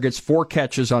 6 targets, 4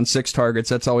 catches on 6 targets.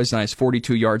 That's always nice.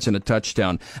 42 yards and a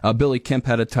touchdown. Billy Kemp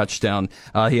had a touchdown.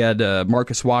 He had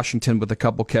Marcus Washington with a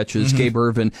couple catches. Gabe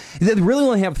Irvin. They really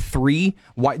only have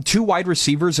 2 wide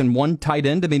receivers and 1 tight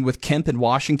end. with Kemp and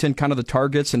Washington kind of the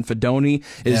targets, and Fedoni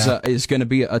is going to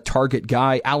be a target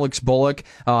guy. Alex Bullock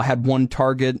had 1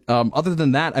 target. Other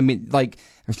than that,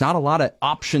 there's not a lot of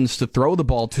options to throw the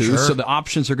ball to, so the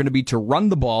options are going to be to run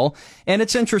the ball. And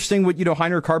it's interesting with,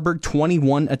 Heinrich Haarburg,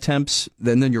 21 attempts,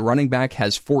 then your running back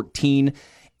has 14.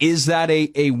 Is that a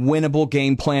winnable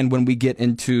game plan when we get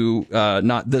into,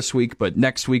 not this week, but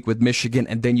next week with Michigan,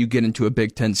 and then you get into a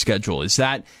Big Ten schedule? Is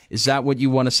that what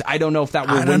you want to say? I don't know if that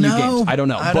will win you games. I don't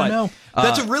know.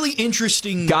 That's a really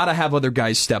interesting. Gotta have other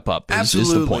guys step up.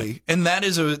 Absolutely. Is the point. And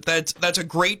that's a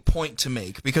great point to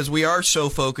make, because we are so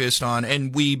focused on,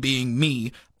 and we being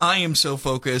me, I am so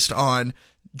focused on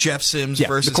Jeff Sims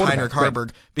versus Heinrich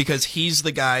Haarburg, because he's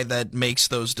the guy that makes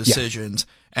those decisions.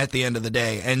 at the end of the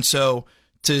day. And so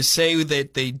to say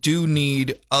that they do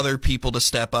need other people to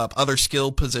step up, other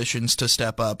skill positions to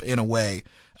step up in a way,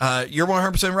 you're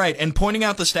 100% right. And pointing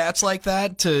out the stats like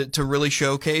that to really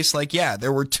showcase, like, yeah,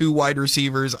 there were 2 wide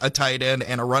receivers, a tight end,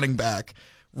 and a running back.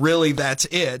 Really, that's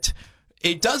it.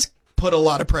 It does put a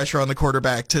lot of pressure on the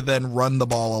quarterback to then run the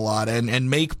ball a lot and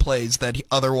make plays that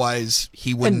otherwise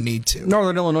he wouldn't need to.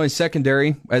 Northern Illinois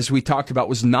secondary, as we talked about,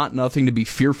 was not nothing to be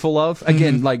fearful of.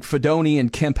 Again, like Fedoni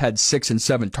and Kemp had 6 and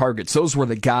 7 targets. Those were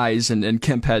the guys, and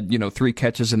Kemp had 3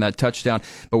 catches and that touchdown.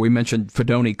 But we mentioned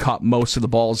Fedoni caught most of the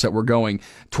balls that were going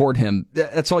toward him.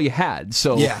 That's all you had.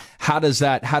 So how does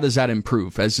that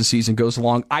improve as the season goes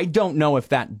along? I don't know if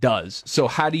that does. So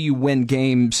how do you win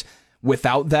games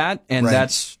without that? And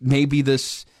that's maybe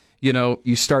this,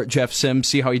 you start Jeff Sims,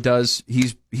 see how he does.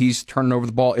 He's turning over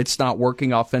the ball. It's not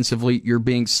working offensively. You're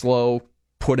being slow.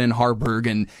 Put in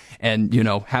Haarburg and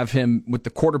have him with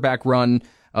the quarterback run.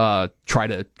 Try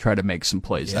to make some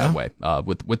plays that way.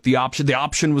 With the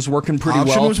option was working pretty well.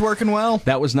 Option was working well.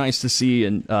 That was nice to see.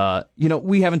 And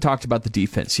we haven't talked about the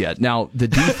defense yet. Now the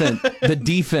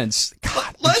defense.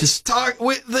 God, let's talk.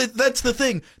 That's the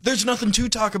thing. There's nothing to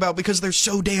talk about because they're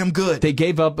so damn good. They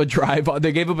gave up a drive.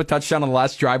 They gave up a touchdown on the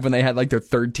last drive when they had like their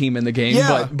 3rd team in the game.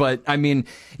 Yeah. But I mean,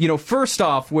 first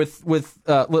off,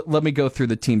 let me go through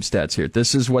the team stats here.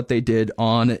 This is what they did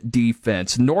on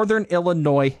defense. Northern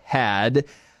Illinois had.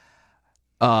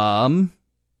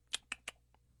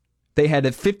 They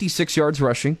had 56 yards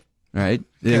rushing, right?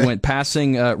 They went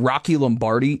passing Rocky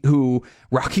Lombardi,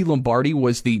 Rocky Lombardi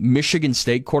was the Michigan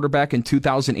State quarterback in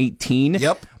 2018.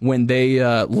 Yep. When they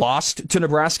lost to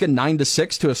Nebraska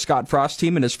 9-6 to a Scott Frost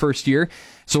team in his first year.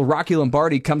 So Rocky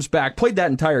Lombardi comes back, played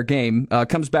that entire game,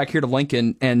 comes back here to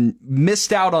Lincoln and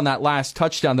missed out on that last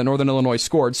touchdown that Northern Illinois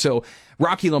scored. So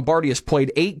Rocky Lombardi has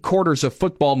played 8 quarters of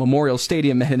football Memorial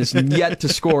Stadium and has yet to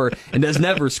score and has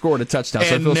never scored a touchdown.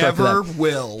 So and I feel sorry for never that.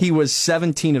 will. He was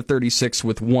 17 of 36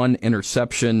 with 1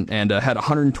 interception and had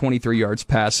 123 yards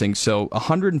passing. So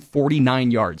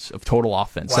 149 yards of total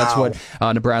offense. Wow. That's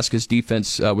what Nebraska's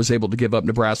defense was able to give up.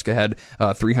 Nebraska had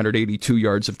 382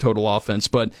 yards of total offense,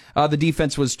 but the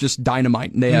defense was just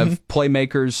dynamite. And they have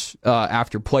playmakers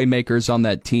after playmakers on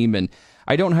that team. And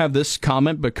I don't have this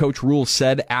comment, but Coach Rule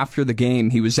said after the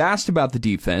game, he was asked about the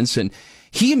defense, and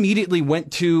he immediately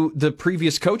went to the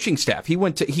previous coaching staff.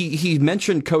 He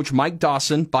mentioned Coach Mike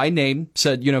Dawson by name,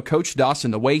 said, Coach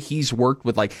Dawson, the way he's worked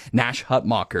with like Nash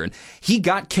Hutmacher, and he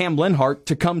got Cam Lenhart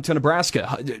to come to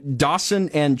Nebraska. Dawson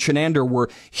and Chenander were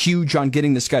huge on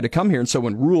getting this guy to come here, and so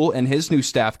when Rule and his new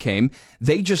staff came,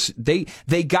 they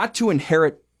got to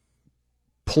inherit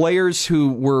players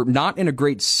who were not in a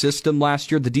great system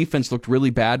last year. The defense looked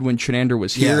really bad when Chenander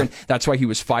was here, and that's why he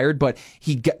was fired. But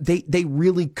they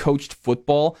really coached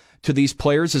football to these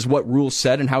players, is what Rule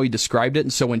said and how he described it.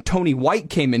 And so when Tony White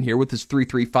came in here with his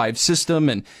 3-3-5 system,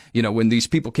 and when these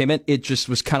people came in, it just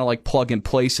was kind of like plug and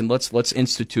place, and let's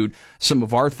institute some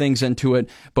of our things into it.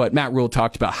 But Matt Rule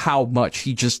talked about how much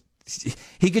he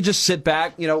could just sit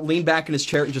back, lean back in his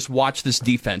chair and just watch this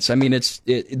defense. I mean,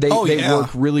 they work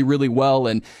really, really well,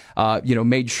 and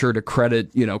made sure to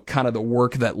credit kind of the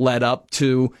work that led up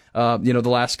to the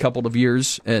last couple of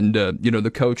years, and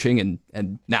the coaching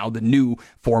and now the new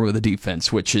form of the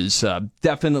defense, which is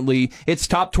definitely it's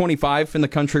top 25 in the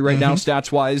country right now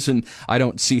stats wise, and I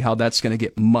don't see how that's going to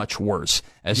get much worse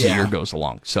as the year goes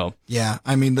along. So yeah,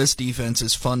 I mean, this defense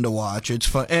is fun to watch. It's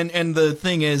fun, and the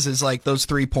thing is like those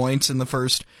 3 points in the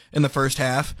first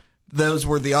half. Those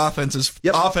were the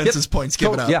offense's points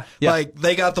given up. Yeah. Like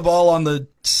they got the ball on the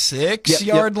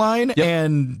 6-yard line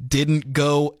and didn't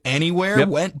go anywhere.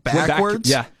 Went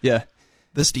backwards. Yeah.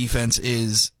 This defense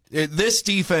is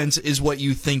what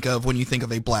you think of when you think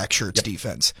of a black shirts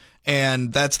defense,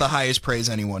 and that's the highest praise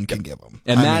anyone can give them.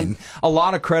 And a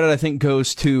lot of credit I think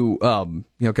goes to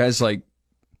guys like.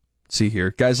 See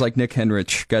here, guys like Nick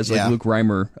Henrich, guys like Luke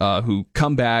Reimer, who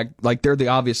come back, like they're the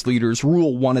obvious leaders.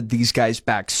 Rule wanted these guys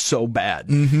back so bad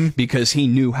because he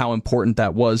knew how important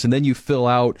that was. And then you fill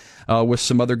out with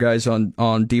some other guys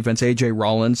on defense. A.J.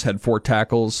 Rollins had 4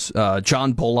 tackles.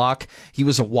 John Bullock, he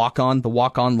was the walk-on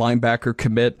linebacker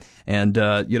commit, and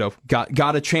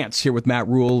got a chance here with Matt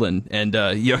Rule, and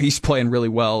he's playing really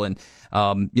well. And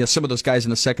some of those guys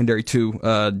in the secondary too,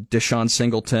 Deshaun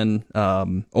Singleton,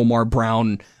 Omar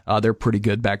Brown, They're pretty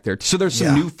good back there. So there's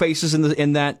some new faces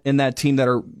in that team that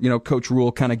are, Coach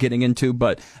Rule kind of getting into,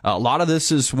 but a lot of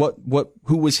this is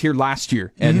who was here last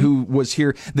year and who was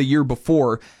here the year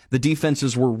before. The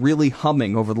defenses were really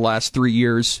humming over the last 3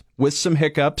 years with some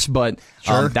hiccups, but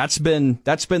that's been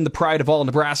the pride of all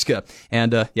Nebraska,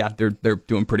 and they're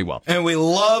doing pretty well. And we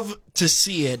love to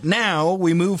see it. Now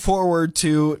we move forward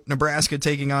to Nebraska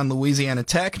taking on Louisiana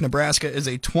Tech. Nebraska is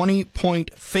a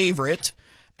 20-point favorite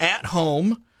at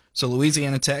home. So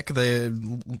Louisiana Tech, they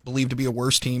believed to be a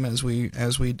worse team, as we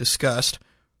discussed.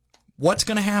 What's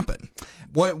going to happen?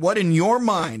 What in your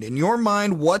mind? In your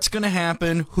mind, what's going to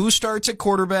happen? Who starts at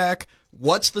quarterback?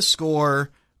 What's the score?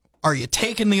 Are you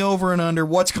taking the over and under?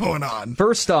 What's going on?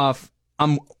 First off,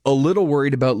 I'm a little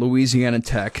worried about Louisiana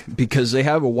Tech because they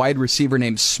have a wide receiver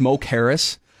named Smoke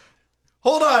Harris.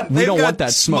 Hold on. We don't want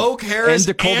that Smoke Harris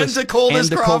and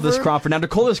DeColdis Crawford. Now,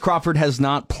 DeColdis Crawford has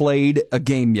not played a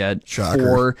game yet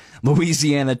for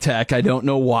Louisiana Tech. I don't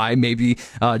know why. Maybe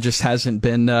just hasn't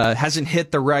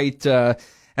hit the right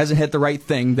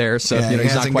thing there. So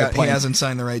he's not quite playing. He hasn't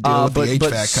signed the right deal with the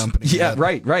HVAC company. Yeah,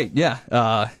 yet. right.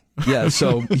 Yeah. Yeah,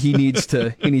 so he needs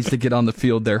to get on the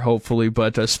field there, hopefully.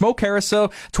 But Smoke Harris, though,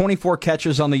 24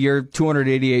 catches on the year,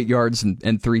 288 yards,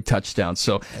 and 3 touchdowns.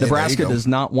 So Nebraska does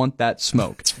not want that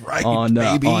smoke. That's right,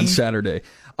 on Saturday.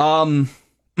 I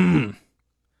don't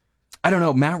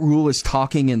know. Matt Rule is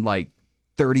talking in like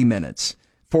 30 minutes.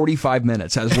 45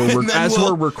 minutes as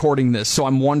we're recording this. So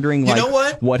I'm wondering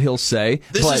what he'll say.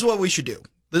 This is what we should do.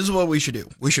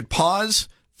 We should pause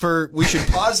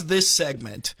this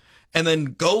segment and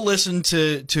then go listen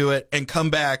to it and come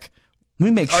back. Let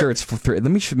me make sure it's for 3.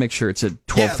 Let me make sure it's at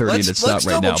 12:30 and it's not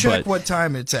right now. Let's double check what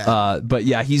time it's at. But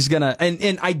yeah, he's gonna.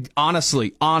 And I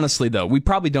honestly though, we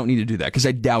probably don't need to do that because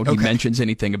I doubt he mentions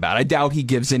anything about it. I doubt he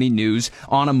gives any news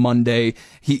on a Monday.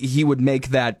 He would make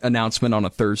that announcement on a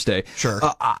Thursday. Sure.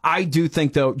 I do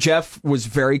think though, Jeff was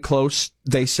very close.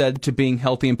 They said to being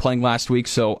healthy and playing last week.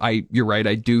 So you're right.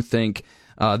 I do think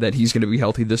that he's going to be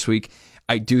healthy this week.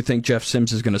 I do think Jeff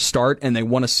Sims is going to start, and they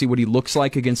want to see what he looks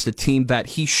like against a team that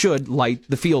he should light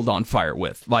the field on fire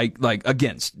with. Like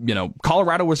against,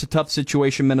 Colorado was a tough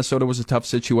situation, Minnesota was a tough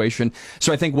situation.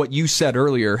 So I think what you said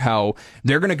earlier, how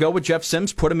they're going to go with Jeff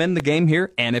Sims, put him in the game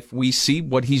here, and if we see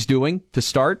what he's doing to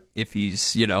start, if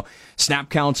he's, snap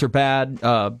counts are bad,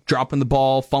 dropping the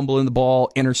ball, fumbling the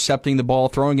ball, intercepting the ball,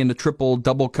 throwing into triple,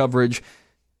 double coverage,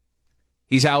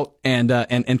 he's out and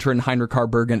entering Heinrich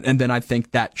Haarburg, and then I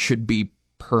think that should be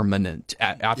permanent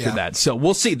after that. So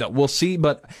we'll see, though. We'll see,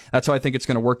 but that's how I think it's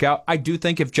going to work out. I do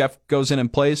think if Jeff goes in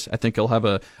and plays, I think he'll have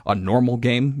a normal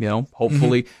game,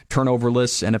 hopefully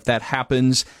turnoverless, and if that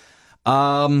happens,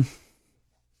 I'll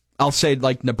say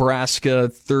like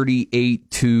Nebraska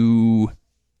 38-3.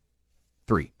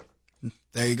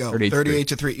 There you go.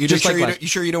 38-3. You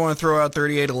sure you don't want to throw out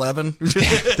 38-11?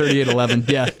 38-11.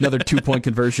 Yeah, another 2-point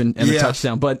conversion and a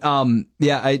touchdown. But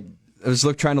I was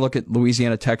trying to look at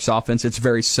Louisiana Tech's offense. It's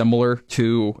very similar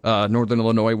to Northern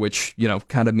Illinois, which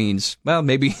kind of means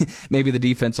maybe the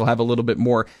defense will have a little bit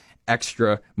more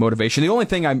extra motivation. The only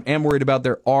thing I am worried about,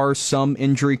 there are some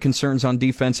injury concerns on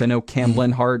defense. I know Cam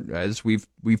Lenhart, as we've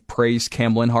praised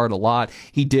Cam Lenhart a lot.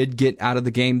 He did get out of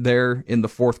the game there in the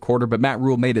fourth quarter, but Matt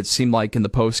Rule made it seem like in the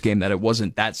post game that it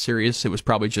wasn't that serious. It was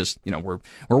probably just, we're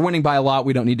winning by a lot.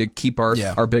 We don't need to keep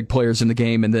our big players in the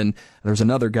game. And then there's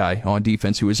another guy on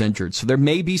defense who was injured. So there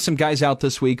may be some guys out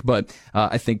this week, but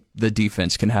I think the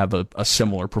defense can have a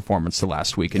similar performance to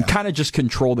last week and kind of just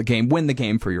control the game, win the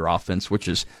game for your offense, which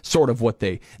is sort of what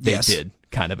they did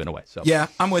kind of in a way. So yeah,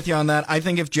 I'm with you on that. I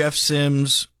think if Jeff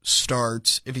Sims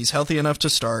starts, if he's healthy enough to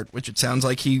start, which it sounds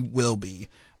like he will be,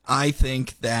 I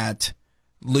think that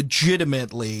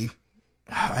legitimately,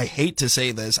 I hate to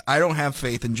say this, I don't have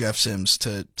faith in Jeff Sims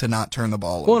to not turn the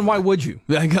ball over. Well, and why would you?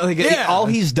 All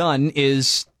he's done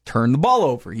is turn the ball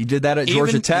over. He did that at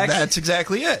Georgia Tech. That's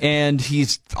exactly it. And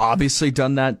he's obviously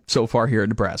done that so far here at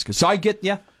Nebraska. So I get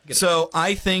it. So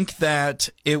I think that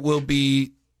it will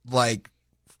be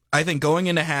I think going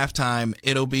into halftime,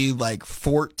 it'll be like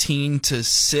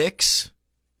 14-6,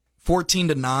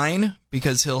 14-9,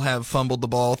 because he'll have fumbled the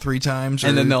ball 3 times.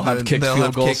 And then they'll have kicked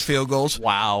field goals.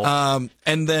 Wow.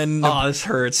 And then... this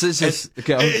hurts. Keep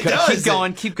going.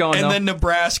 And then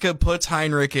Nebraska puts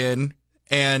Heinrich in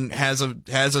and has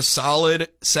a solid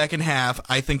second half.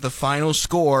 I think the final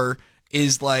score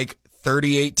is like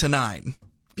 38-9.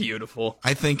 Beautiful.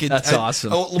 I think that's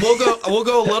awesome. We'll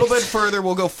go a little bit further.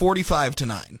 We'll go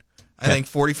 45-9. I think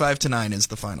 45-9 is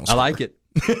the final score. I like it.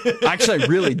 Actually, I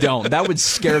really don't. That would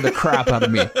scare the crap out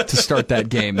of me to start that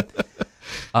game.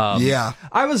 Yeah.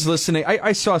 I was listening.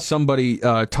 I saw somebody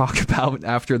talk about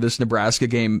after this Nebraska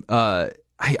game.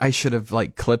 I should have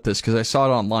like clipped this because I saw it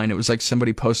online. It was like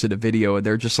somebody posted a video and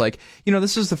they're just like,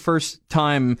 this is the first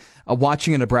time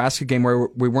watching a Nebraska game where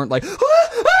we weren't like, there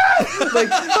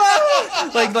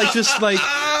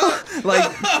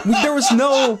was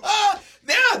no.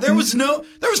 Yeah, there was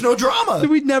no drama.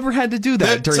 We never had to do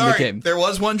that during the game. There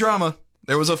was one drama.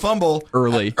 There was a fumble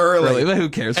early. But who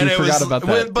cares? We forgot about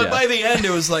that. But by the end,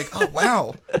 it was like, oh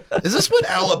wow, is this what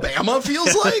Alabama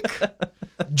feels like?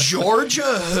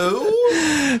 Georgia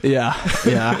who? Yeah,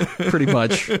 pretty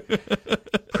much.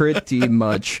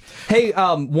 Hey,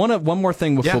 one more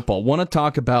thing with football. Want to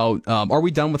talk about? Are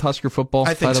we done with Husker football?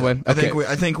 I think by the so. way,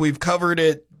 I think we've covered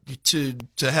it to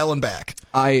hell and back.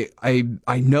 I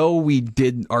know we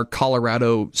did our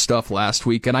Colorado stuff last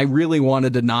week, and I really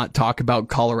wanted to not talk about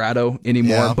Colorado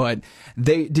anymore. Yeah. But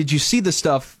did you see the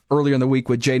stuff earlier in the week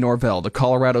with Jay Norvell, the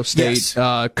Colorado State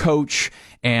coach,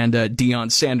 and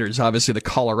Deion Sanders, obviously the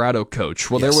Colorado coach?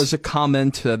 Well, there was a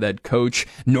comment that Coach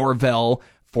Norvell,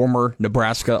 former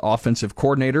Nebraska offensive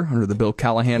coordinator under the Bill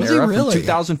Callahan era from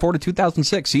 2004 to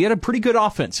 2006. He had a pretty good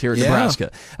offense here at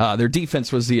Nebraska. Their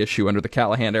defense was the issue under the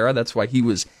Callahan era. That's why he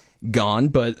was gone.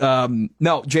 But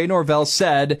no, Jay Norvell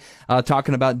said,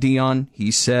 talking about Deion, he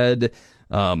said,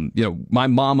 my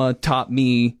mama taught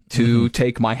me to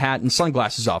take my hat and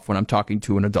sunglasses off when I'm talking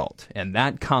to an adult. And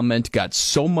that comment got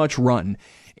so much run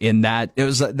in that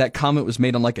that comment was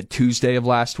made on like a Tuesday of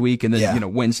last week, and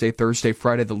then Wednesday, Thursday,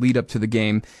 Friday, the lead up to the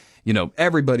game.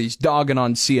 Everybody's dogging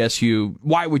on CSU.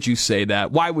 Why would you say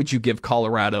that? Why would you give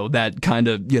Colorado that kind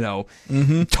of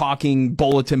talking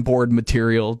bulletin board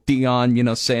material?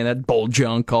 Deion, saying that bull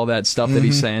junk, all that stuff that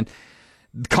he's saying.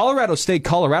 The Colorado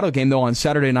State-Colorado game, though, on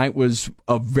Saturday night was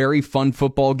a very fun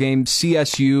football game.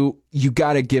 CSU, you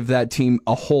got to give that team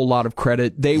a whole lot of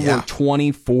credit. They were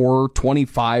 24,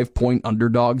 25-point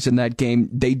underdogs in that game.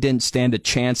 They didn't stand a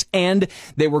chance, and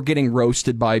they were getting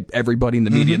roasted by everybody in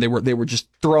the media. They were just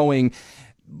throwing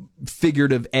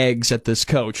figurative eggs at this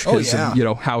coach because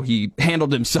of how he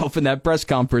handled himself in that press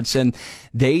conference, and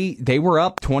they were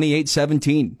up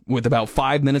 28-17 with about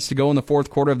 5 minutes to go in the fourth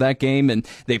quarter of that game, and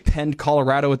they penned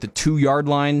Colorado at the 2-yard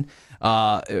line,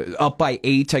 up by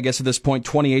 8, I guess at this point,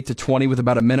 28-20 with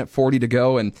about a minute 40 to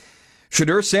go. And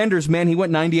Shedeur Sanders, man, he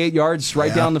went 98 yards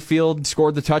right down the field,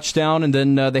 scored the touchdown, and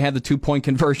then they had the 2-point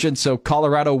conversion. So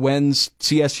Colorado wins,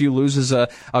 CSU loses a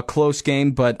close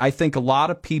game, but I think a lot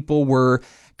of people were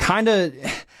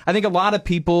I think a lot of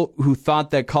people who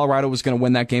thought that Colorado was going to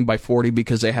win that game by 40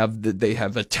 because they have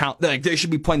a talent, like they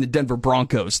should be playing the Denver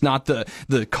Broncos, not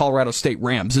the Colorado State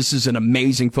Rams. This is an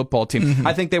amazing football team.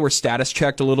 I think they were status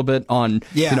checked a little bit on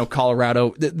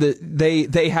Colorado.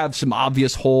 They have some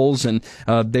obvious holes, and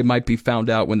they might be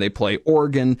found out when they play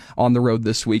Oregon on the road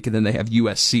this week, and then they have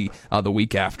USC the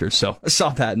week after. So I saw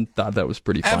that and thought that was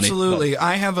pretty funny. Absolutely.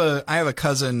 I have a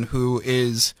cousin who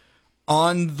is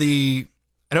on the.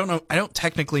 I don't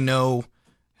technically know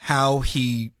how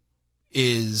he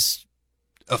is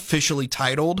officially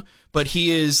titled, but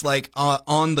he is like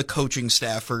on the coaching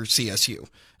staff for CSU.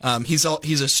 He's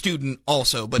a student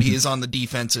also, but he is on the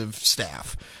defensive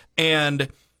staff. And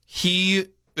he,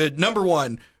 number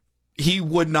one, he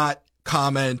would not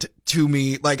comment to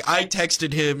me. Like, I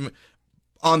texted him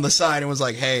on the side and was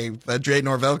like, "Hey, that Jay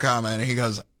Norvell comment." And he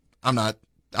goes,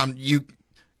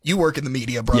 you work in the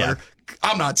media, brother. Yeah.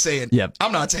 I'm not saying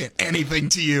anything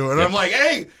to you. And I'm like,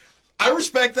 hey, I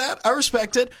respect that. I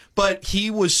respect it. But he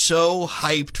was so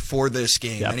hyped for this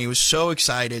game, and he was so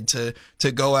excited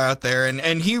to go out there,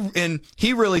 and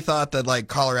he really thought that like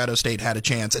Colorado State had a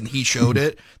chance, and he showed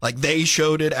it. Like, they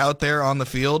showed it out there on the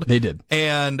field. They did.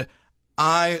 And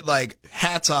I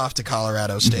hats off to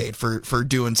Colorado State for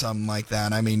doing something like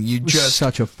that. I mean,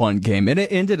 such a fun game, and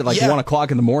it ended at 1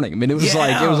 o'clock in the morning. I mean, it was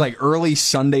like early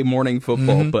Sunday morning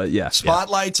football. But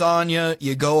spotlights on you.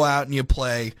 You go out and you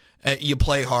play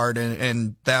hard,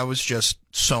 and that was just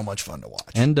so much fun to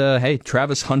watch. And hey,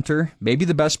 Travis Hunter, maybe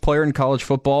the best player in college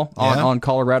football on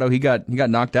Colorado. He got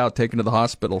knocked out, taken to the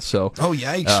hospital. So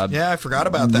yikes! I forgot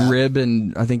about that rib,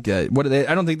 and I think I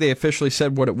don't think they officially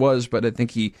said what it was, but I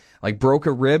think he broke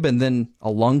a rib and then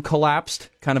a lung collapsed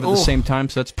kind of at the same time.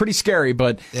 So that's pretty scary.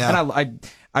 But and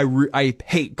I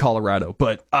hate Colorado,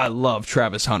 but I love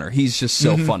Travis Hunter. He's just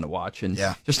so fun to watch, and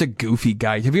just a goofy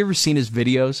guy. Have you ever seen his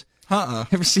videos?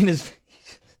 Ever seen his?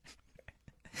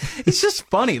 It's just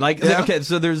funny. Okay,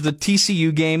 so there's the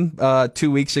TCU game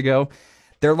 2 weeks ago.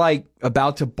 They're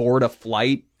about to board a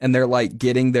flight, and they're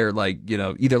getting their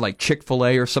either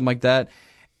Chick-fil-A or something like that.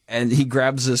 and he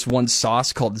grabs this one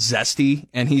sauce called Zesty,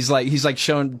 and he's like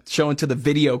showing to the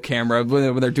video camera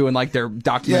when they're doing like their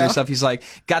documentary stuff. He's like,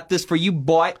 "Got this for you,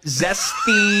 boy,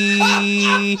 Zesty,"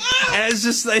 and it's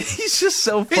just like he's just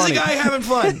so funny. He's a guy having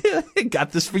fun.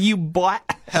 Got this for you, boy.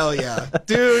 Hell yeah,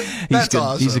 dude. That's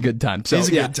awesome. He's a good time. So, he's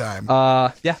a good time.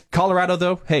 Colorado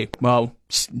though. Hey, well,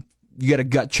 you got a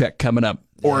gut check coming up.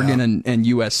 Oregon and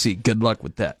USC. Good luck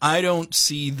with that. I don't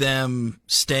see them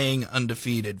staying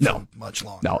undefeated for much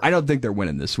longer. No, I don't think they're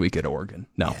winning this week at Oregon.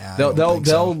 No, Yeah,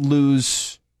 they'll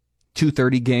lose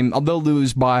 2:30 game. They'll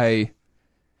lose by.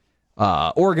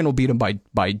 Oregon will beat them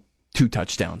by 2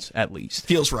 touchdowns at least.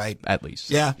 Feels right. At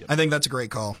least. Yeah, I think that's a great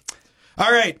call.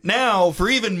 All right, now for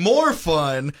even more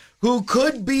fun, who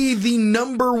could be the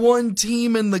number 1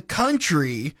 team in the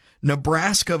country?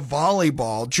 Nebraska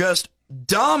volleyball, just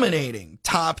dominating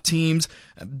top teams,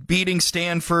 beating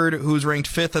Stanford, who's ranked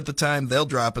 5th at the time. They'll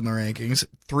drop in the rankings.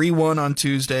 3-1 on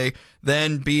Tuesday,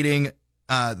 then beating,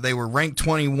 they were ranked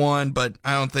 21, but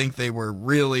I don't think they were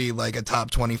really like a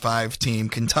top 25 team.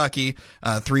 Kentucky,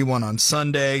 3-1 on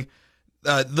Sunday.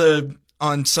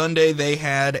 On Sunday, they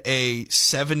had a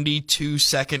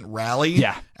 72-second rally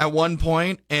at one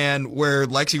point, and where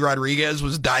Lexi Rodriguez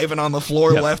was diving on the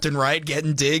floor left and right,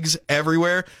 getting digs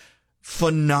everywhere.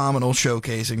 Phenomenal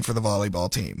showcasing for the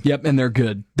volleyball team. Yep, and they're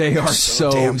good. They are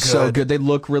so good. They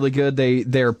look really good.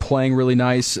 They're playing really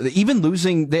nice. Even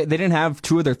losing, they didn't have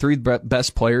 2 of their 3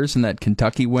 best players in that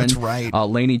Kentucky win. That's right.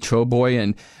 Lainey Choboy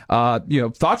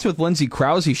and thoughts with Lindsey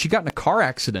Krause. She got in a car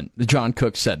accident. John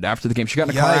Cook said after the game, she got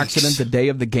in a car accident the day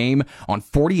of the game on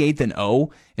 48th and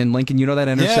O in Lincoln. You know that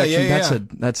intersection?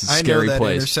 That's a scary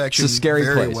place. Intersection it's a scary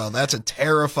very place. Well, that's a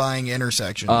terrifying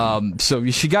intersection. So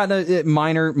she got in a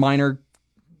minor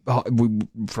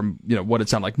from what it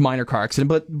sounded like, minor car accident,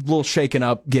 but a little shaken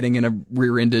up, getting in a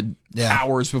rear-ended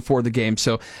hours before the game.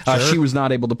 So she was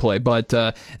not able to play. But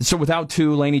so without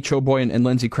 2, Lainey Choboy and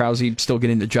Lindsey Krause still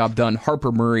getting the job done.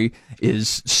 Harper Murray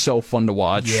is so fun to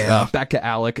watch. Yeah. Becca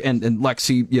Alec and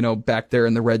Lexi, back there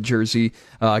in the red jersey,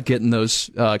 getting those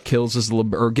kills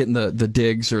or getting the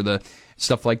digs or the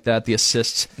stuff like that, the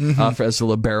assists as the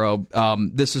libero.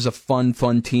 This is a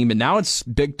fun team, and now it's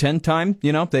Big Ten time.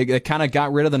 They kind of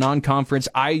got rid of the non-conference.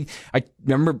 I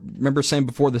remember saying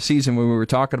before the season when we were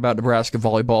talking about Nebraska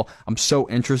volleyball, I'm so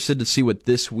interested to see what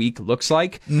this week looks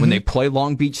like when they play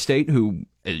Long Beach State, who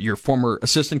your former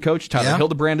assistant coach, Tyler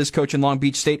Hildebrand, is coaching Long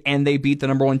Beach State, and they beat the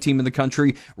number 1 team in the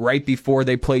country right before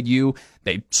they played you.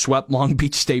 They swept Long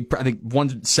Beach State. I think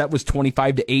one set was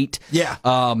 25-8. Yeah.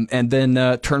 And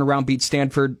then turn around, beat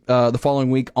Stanford the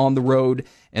following week on the road,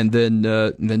 and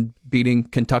then beating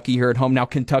Kentucky here at home. Now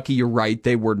Kentucky, you're right.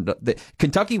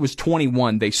 Kentucky was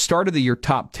 21. They started the year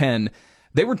top 10.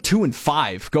 They were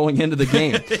 2-5 going into the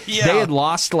game. They had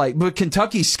lost but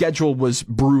Kentucky's schedule was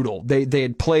brutal. They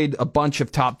had played a bunch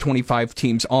of top 25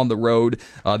 teams on the road.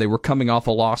 They were coming off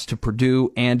a loss to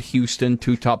Purdue and Houston,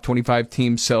 2 top 25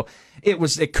 teams. So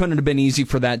it couldn't have been easy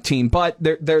for that team, but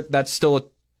that's still a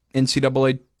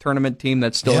NCAA tournament team.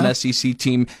 That's still an SEC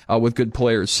team with good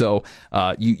players. So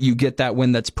you get that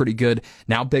win. That's pretty good.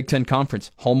 Now Big Ten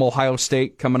Conference. Home Ohio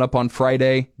State coming up on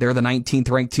Friday. They're the 19th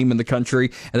ranked team in the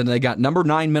country. And then they got number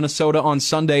 9 Minnesota on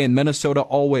Sunday, and Minnesota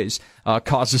always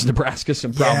causes Nebraska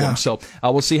some problems. So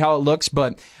we'll see how it looks,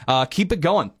 but keep it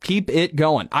going. Keep it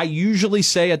going. I usually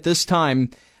say at this time,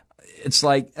 it's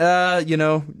like,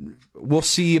 we'll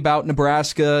see about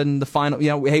Nebraska and the final.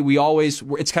 Hey,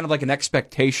 it's kind of like an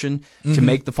expectation to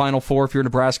make the Final Four if you're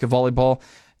Nebraska volleyball.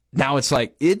 Now it's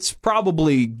like, it's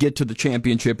probably get to the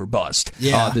championship or bust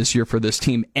this year for this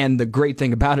team. And the great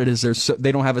thing about it is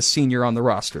they don't have a senior on the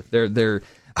roster. They're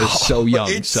so young.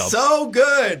 It's so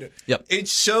good. Yep.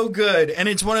 It's so good. And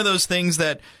it's one of those things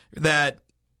that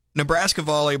Nebraska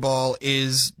volleyball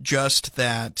is just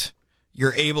that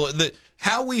you're able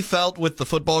how we felt with the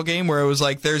football game, where it was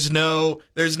like there's no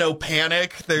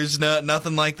panic, there's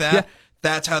nothing like that. Yeah.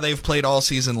 That's how they've played all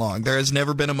season long. There has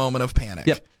never been a moment of panic.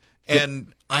 Yep.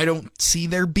 And I don't see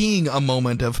there being a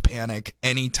moment of panic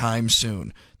anytime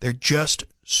soon. They're just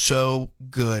so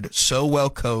good, so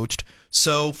well coached,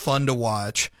 so fun to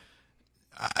watch.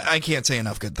 I can't say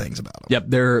enough good things about them. Yep,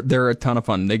 they're a ton of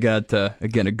fun. They got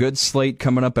again a good slate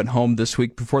coming up at home this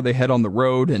week before they head on the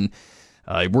road, and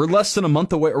we're less than a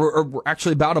month away, or we're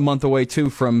actually about a month away too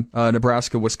from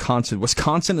Nebraska, Wisconsin.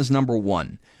 Wisconsin is number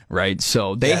 1, right?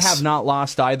 So they have not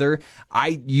lost either.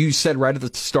 You said right at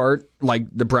the start,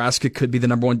 like Nebraska could be the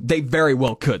number 1. They very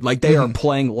well could. Like they are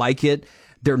playing like it.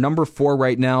 They're number 4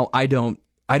 right now. The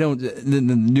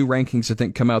new rankings I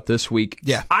think come out this week.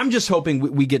 Yeah. I'm just hoping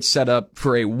we get set up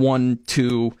for a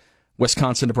 1-2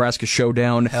 Wisconsin-Nebraska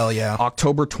showdown. Hell yeah.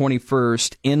 October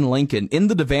 21st in Lincoln, in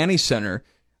the Devaney Center.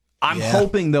 I'm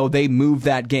hoping, though, they move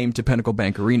that game to Pinnacle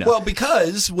Bank Arena. Well,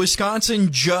 because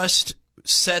Wisconsin just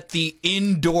set the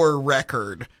indoor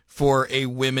record for a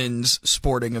women's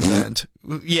sporting event.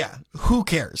 Yeah, who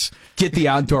cares? Get the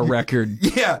outdoor record.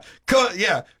 Yeah,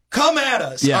 come at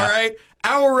us, all right?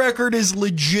 Our record is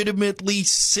legitimately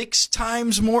 7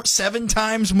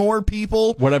 times more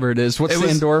people. Whatever it is. What's the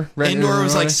indoor record? Indoor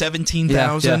was like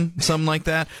 17,000, something like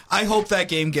that. I hope that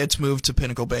game gets moved to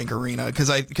Pinnacle Bank Arena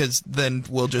because then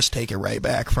we'll just take it right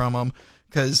back from them.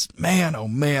 Because, man, oh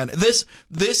man,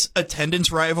 this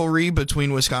attendance rivalry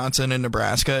between Wisconsin and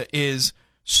Nebraska is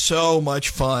so much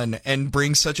fun and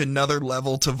brings such another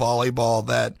level to volleyball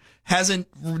that hasn't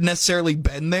necessarily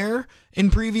been there in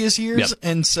previous years.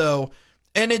 Yep.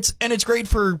 And it's great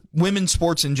for women's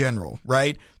sports in general,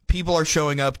 right? People are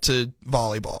showing up to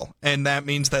volleyball, and that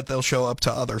means that they'll show up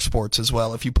to other sports as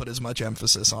well if you put as much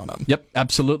emphasis on them. Yep,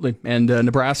 absolutely. And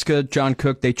Nebraska, John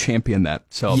Cook, they champion that.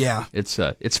 So yeah, it's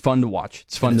fun to watch.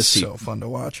 It's fun to see. So fun to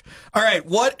watch. All right,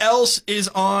 what else is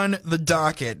on the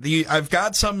docket? I've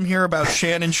got something here about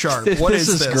Shannon Sharp. What is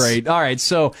this? This is great. All right,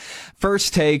 so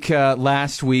first take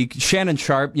last week, Shannon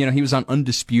Sharp. He was on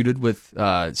Undisputed with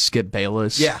Skip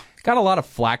Bayless. Yeah. Got a lot of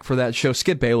flack for that show.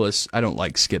 Skip Bayless, I don't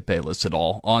like Skip Bayless at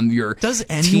all. On your Does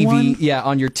anyone? TV,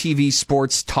 on your TV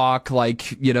sports talk,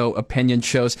 opinion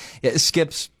shows.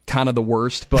 Skip's kind of the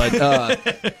worst, but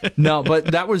no, but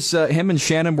that was him and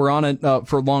Shannon were on it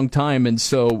for a long time, and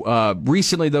so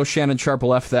recently though Shannon Sharp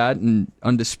left that, and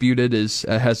Undisputed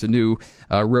has a new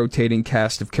rotating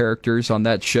cast of characters on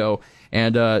that show.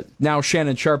 And now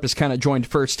Shannon Sharp has kind of joined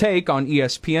First Take on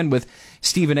ESPN with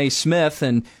Stephen A. Smith,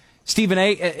 and Stephen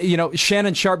A.,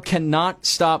 Shannon Sharp cannot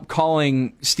stop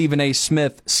calling Stephen A.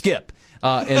 Smith Skip.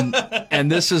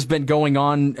 And this has been going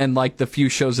on in the few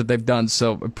shows that they've done,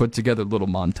 so I put together a little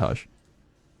montage.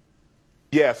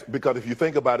 Yes, because if you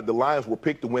think about it, the Lions were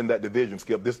picked to win that division,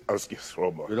 Skip. I'm sorry.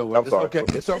 Okay.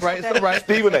 It's all right. It's all right.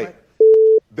 Stephen A.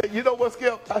 You know what,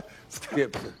 Skip?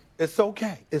 Skip. It's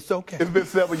okay. It's okay. It's been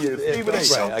 7 years. Stephen A.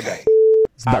 Right, I got it.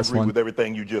 I agree with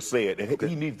everything you just said. And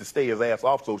he needs to stay his ass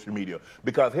off social media.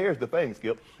 Because here's the thing,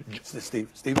 Skip.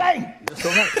 Steve. Bang! It's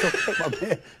all right. It's okay, my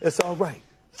man. It's all right.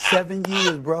 7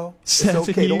 years, bro. It's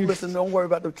okay. Don't listen. Don't worry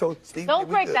about the trophy. Steve, don't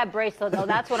break that bracelet, though.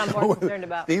 That's what I'm more concerned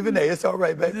about. Stephen A., it's all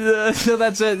right, baby. So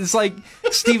that's it. It's like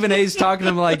Stephen A's talking to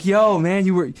him like, yo, man,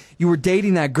 you were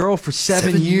dating that girl for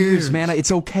 7 years, man. It's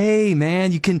okay,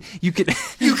 man. You can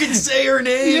say her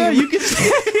name. Yeah, you can say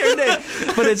her name.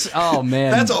 But it's, oh,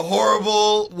 man. That's a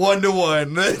horrible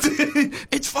 1-to-1.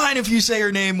 It's fine if you say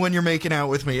her name when you're making out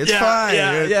with me. It's fine.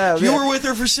 Yeah. You were with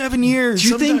her for 7 years. Do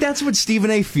you think that's what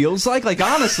Stephen A. feels like? Like,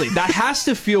 honestly, that has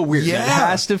to feel weird. Yeah. It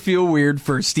has to feel weird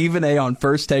for Stephen A. on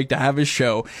First Take to have his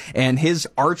show, and his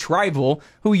arch rival,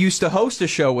 who used to host a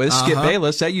show with, Skip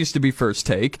Bayless, that used to be First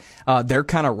Take. They're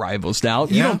kind of rivals now.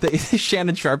 Yeah. You don't think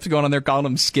Shannon Sharp's going on there calling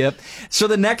him Skip. So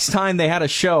the next time they had a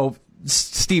show,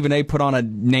 Stephen A. put on a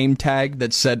name tag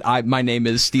that said, my name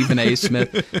is Stephen A.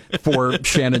 Smith for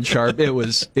Shannon Sharp. It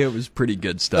was pretty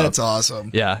good stuff. That's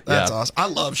awesome. Yeah. That's awesome. I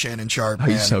love Shannon Sharp,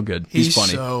 man. He's so good. He's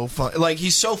funny. So fun.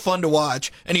 He's so fun to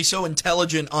watch, and he's so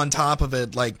intelligent on top of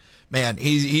it. Man,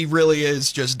 he really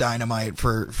is just dynamite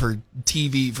for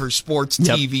TV, for sports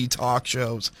TV talk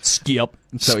shows. Skip.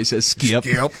 So he says Skip.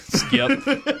 Skip.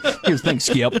 Here's the thing,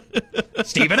 Skip.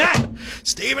 Stephen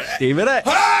A.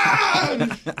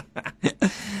 Ah!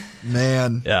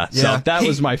 Man. Yeah. So that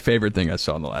was my favorite thing I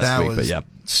saw in the last week. But yeah,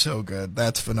 so good.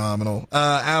 That's phenomenal.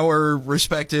 Our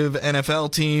respective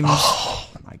NFL teams. Oh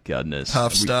my goodness.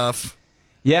 Tough stuff.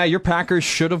 Yeah, your Packers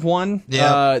should have won.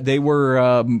 Yeah. They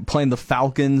were playing the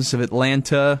Falcons of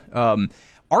Atlanta.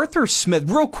 Arthur Smith,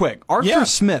 real quick.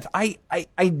 Smith, I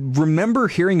remember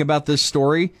hearing about this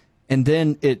story, and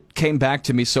then it came back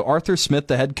to me. So Arthur Smith,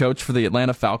 the head coach for the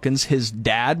Atlanta Falcons, his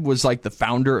dad was the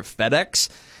founder of FedEx.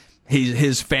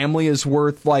 His family is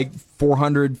worth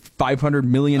 $400-500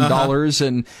 million,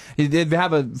 and they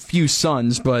have a few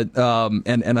sons, but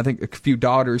and I think a few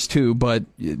daughters too. But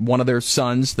one of their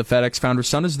sons, the FedEx founder's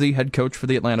son, is the head coach for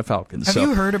the Atlanta Falcons. Have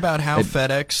you heard about how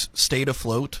FedEx stayed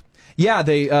afloat? Yeah,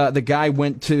 the guy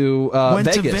went to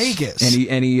Vegas,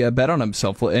 and he bet on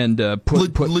himself and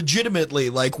put legitimately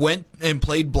went and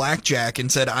played blackjack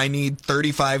and said, I need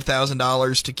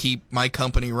 $35,000 to keep my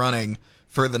company running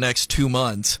for the next 2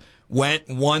 months.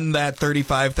 won that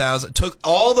 35,000, took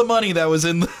all the money that was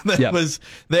in was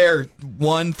there,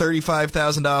 won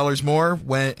 $35,000 more,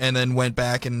 and then went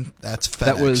back, and that's FedEx.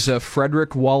 That was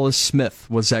Frederick Wallace Smith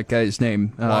was that guy's name,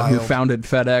 who founded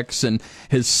FedEx, and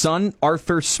his son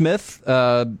Arthur Smith,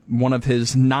 one of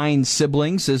his 9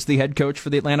 siblings, is the head coach for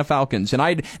the Atlanta Falcons.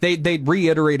 And they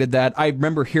reiterated that. I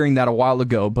remember hearing that a while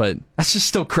ago, but that's just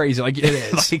still crazy. Like, it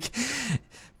is. Like,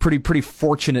 pretty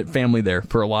fortunate family there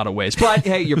for a lot of ways. But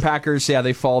hey, your Packers,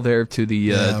 they fall there to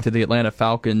the Atlanta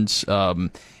Falcons.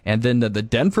 And then the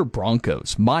Denver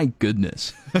Broncos. My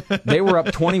goodness. They were up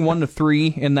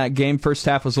 21-3 in that game. First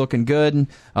half was looking good.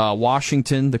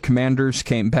 Washington, the Commanders,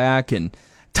 came back and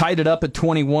tied it up at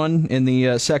 21 in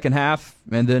the second half,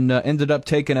 and then ended up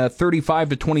taking a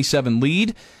 35-27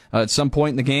 lead at some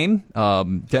point in the game.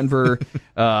 Denver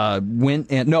went,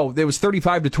 and no, it was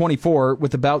 35-24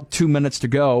 with about 2 minutes to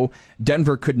go.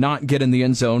 Denver could not get in the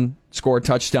end zone, score a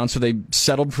touchdown, so they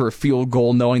settled for a field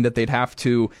goal, knowing that they'd have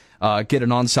to get an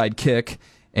onside kick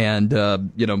and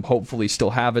hopefully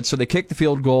still have it. So they kicked the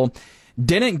field goal.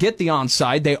 Didn't get the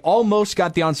onside. They almost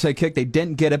got the onside kick. They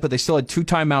didn't get it, but they still had 2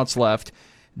 timeouts left.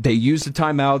 They used the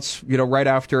timeouts, right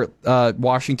after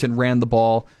Washington ran the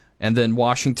ball, and then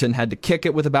Washington had to kick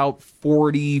it with about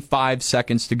 45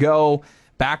 seconds to go.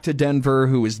 Back to Denver,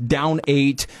 who is down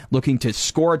 8, looking to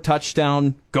score a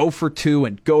touchdown, go for 2,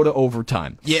 and go to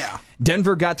overtime. Yeah.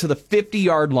 Denver got to the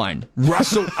 50-yard line.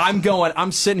 Russell,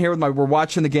 I'm sitting here we're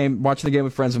watching the game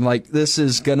with friends. I'm like, this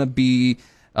is going to be...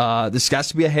 this has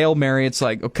to be a Hail Mary. It's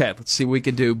like, okay, let's see what we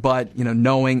can do. But,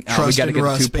 knowing we got to get a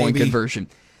 2-point conversion.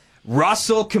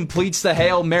 Russell completes the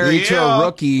Hail Mary to a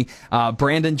rookie.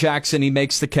 Brandon Jackson, he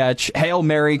makes the catch. Hail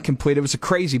Mary completed. It was a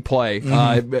crazy play.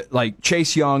 Like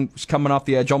Chase Young was coming off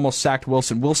the edge, almost sacked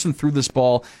Wilson. Wilson threw this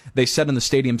ball, they said in the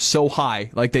stadium, so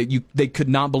high. Like they could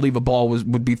not believe a ball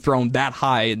would be thrown that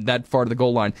high and that far to the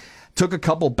goal line. Took a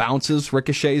couple bounces,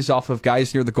 ricochets off of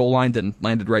guys near the goal line, then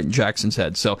landed right in Jackson's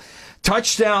head. So,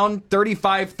 touchdown,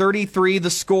 35-33, the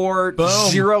score, Boom.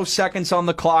 0 seconds on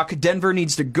the clock. Denver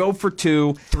needs to go for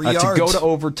 2 3 yards. to go to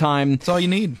overtime. That's all you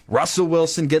need. Russell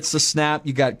Wilson gets the snap.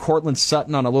 You got Cortland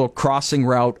Sutton on a little crossing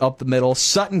route up the middle.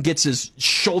 Sutton gets his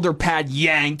shoulder pad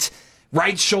yanked.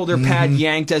 Right shoulder pad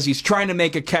yanked as he's trying to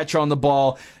make a catch on the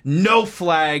ball. No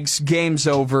flags. Game's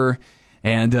over.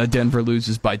 And Denver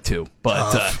loses by 2.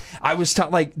 But I was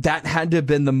taught, that had to have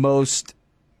been the most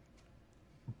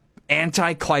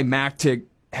anticlimactic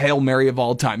Hail Mary of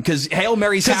all time. Because Hail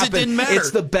Marys happen. It didn't matter.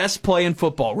 It's the best play in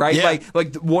football, right? Yeah.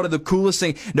 Like one of the coolest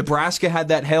things. Nebraska had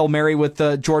that Hail Mary with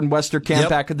Jordan Westerkamp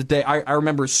back in the day. I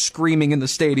remember screaming in the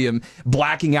stadium,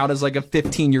 blacking out as like a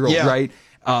 15-year-old, right?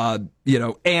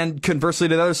 And conversely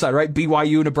to the other side, right?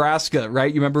 BYU, Nebraska,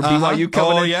 right? You remember BYU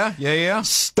coming in? Oh, yeah.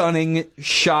 Stunning,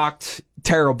 shocked,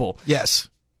 terrible. Yes.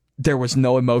 There was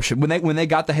no emotion. When they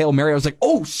got the Hail Mary, I was like,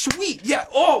 oh, sweet. Yeah.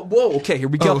 Oh, whoa. Okay, here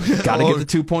we go. Got to get the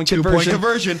 2-point conversion. 2-point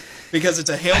conversion because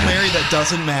it's a Hail Mary that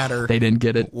doesn't matter. They didn't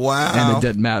get it. Wow. And it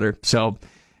didn't matter. So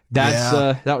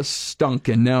that was stunk.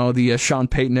 And now the Sean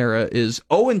Payton era is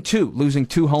 0-2, losing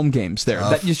 2 home games there.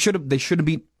 They should have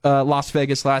beat Las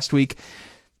Vegas last week.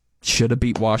 Should have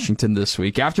beat Washington this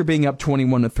week after being up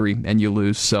 21-3, and you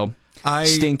lose. So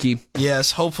stinky.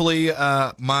 Yes, hopefully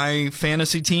my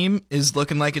fantasy team is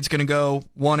looking like it's going to go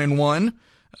 1-1.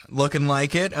 Looking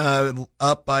like it.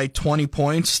 Up by 20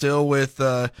 points still with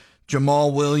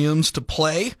Jamal Williams to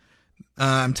play.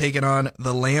 I'm taking on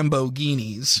the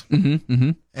Lamborghinis.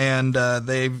 And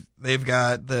they've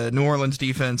got the New Orleans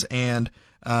defense and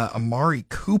Amari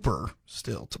Cooper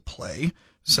still to play.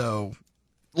 So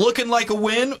looking like a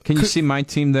win. Can you see my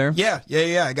team there? Yeah.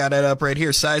 I got it up right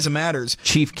here. Cyza matters.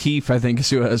 Chief Keef, I think, is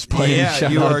who is playing. Yeah,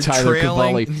 Shout you out are Tyler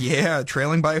trailing. Cavalli. Yeah,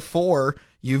 trailing by 4.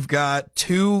 You've got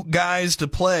 2 guys to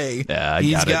play. Yeah,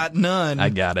 He's got none. I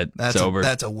got it. That's it's over.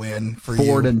 That's a win for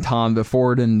Ford you. And Tom, the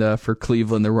Ford and for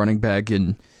Cleveland, the running back,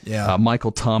 and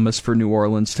Michael Thomas for New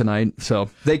Orleans tonight. So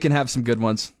they can have some good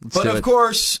ones. But of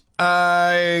course,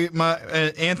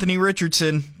 Anthony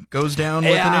Richardson goes down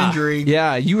with an injury.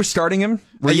 Yeah, you were starting him?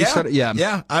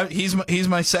 He's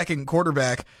my second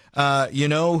quarterback. You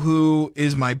know who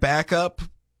is my backup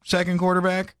second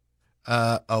quarterback?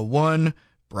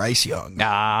 Bryce Young.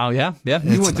 Oh, yeah.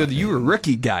 You were a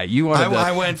rookie guy.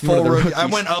 I went full rookie. I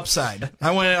went upside.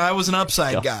 I was an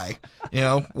upside guy.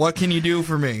 What can you do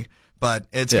for me? But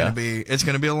it's gonna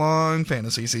be a long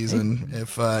fantasy season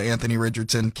if Anthony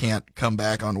Richardson can't come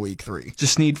back on week 3.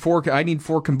 Just need 4. I need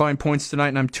 4 combined points tonight,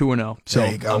 and I'm 2-0. So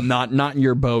there you go. I'm not in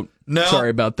your boat. No, sorry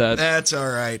about that. That's all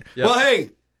right. Yep. Well, hey,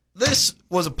 this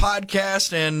was a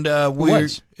podcast, and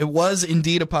it was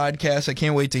indeed a podcast. I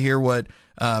can't wait to hear what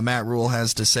Matt Rule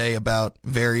has to say about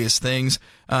various things.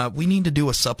 We need to do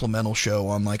a supplemental show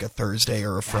on like a Thursday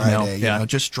or a Friday. You know,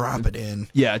 just drop it in.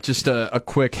 Yeah, just a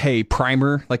quick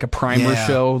primer, like a primer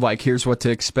show. Like, here's what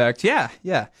to expect. Yeah.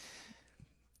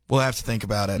 We'll have to think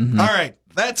about it. All right.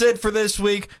 That's it for this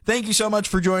week. Thank you so much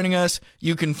for joining us.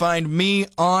 You can find me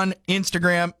on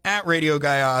Instagram at Radio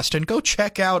Guy Austin. Go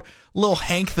check out little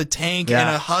Hank the Tank and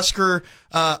a Husker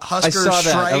I saw that.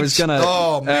 stripes.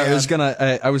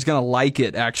 I was gonna like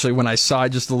it actually when I saw it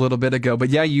just a little bit ago. But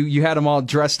yeah, you had them all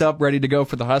dressed up, ready to go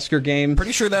for the Husker game.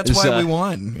 Pretty sure that's why we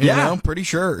won. You know? Pretty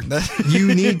sure. He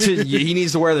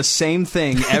needs to wear the same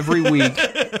thing every week.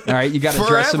 All right, you got to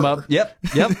dress him up. Yep.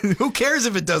 Who cares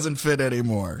if it doesn't fit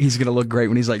anymore? He's gonna look great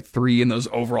when he's like 3 and those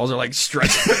overalls are like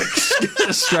stretched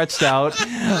out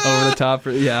over the top.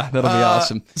 Yeah, that'll be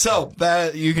awesome. So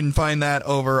that you can find that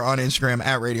over on Instagram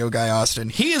at Radio Guy Austin.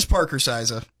 He is Parker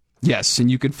Cyza. Yes, and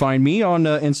you can find me on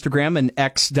Instagram and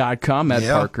x.com at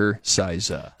Parker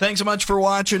Cyza. Thanks so much for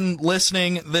watching,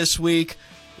 listening this week.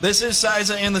 This is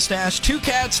Cyza and the Stache. Two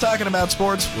cats talking about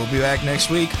sports. We'll be back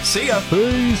next week. See ya.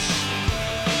 Peace.